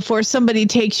PA before somebody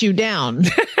takes you down?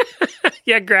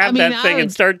 Yeah, grab that thing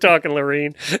and start talking,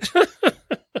 Lorene.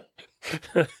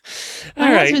 My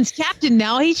husband's captain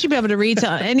now. He should be able to read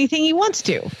anything he wants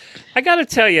to. I got to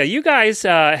tell you, you guys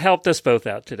helped us both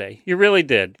out today. You really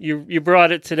did. You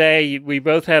brought it today. We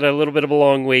both had a little bit of a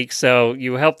long week, so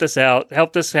you helped us out,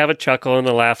 helped us have a chuckle and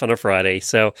a laugh on a Friday.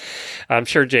 So I'm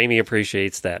sure Jamie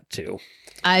appreciates that too.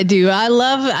 I do. I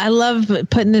love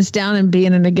putting this down and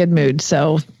being in a good mood.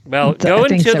 So, well, go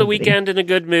into the weekend in a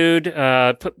good mood.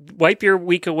 Wipe your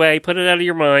week away, put it out of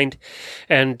your mind,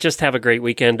 and just have a great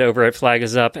weekend over at Flag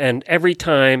Is Up. And every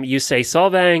time you say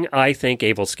Solvang, I think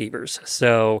Abel Skeevers.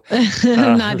 So,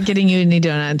 I'm not getting you any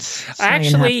donuts.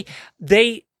 Actually,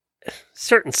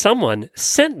 someone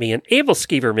sent me an Abel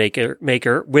Skeever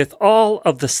maker with all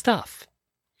of the stuff.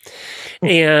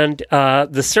 And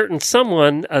the certain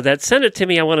someone that sent it to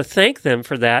me, I want to thank them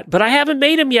for that. But I haven't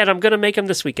made them yet. I'm going to make them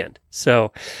this weekend.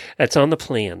 So that's on the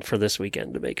plan for this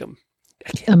weekend to make them.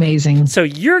 Amazing. So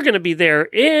you're going to be there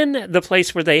in the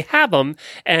place where they have them,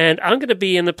 and I'm going to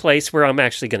be in the place where I'm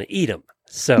actually going to eat them.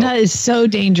 So that is so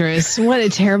dangerous. What a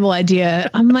terrible idea.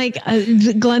 I'm like,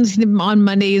 Glenn's on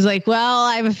Monday. He's like, well,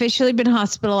 I've officially been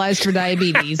hospitalized for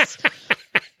diabetes.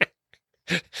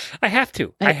 I have to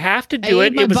do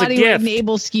it. My It was a body gift.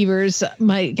 navel skewers.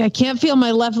 I can't feel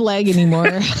my left leg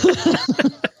anymore.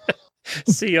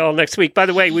 See y'all next week. By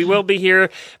the way, we will be here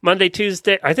Monday,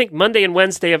 Tuesday, I think Monday and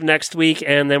Wednesday of next week,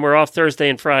 and then we're off Thursday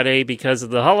and Friday because of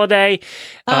the holiday.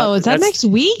 Oh, is that next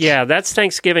week? Yeah, that's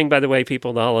Thanksgiving, by the way,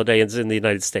 people. The holiday is in the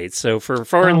United States. So for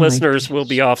foreign listeners, we'll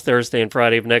be off Thursday and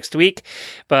Friday of next week,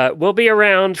 but we'll be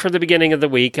around for the beginning of the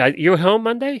week. You home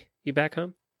Monday? You back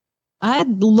home?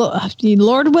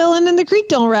 Lord willing, and the creek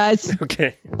don't rise.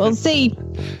 Okay. We'll see.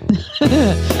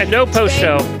 And no post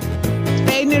show.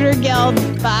 Spay, neuter, guild.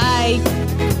 Bye.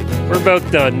 We're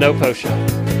both done. No post show.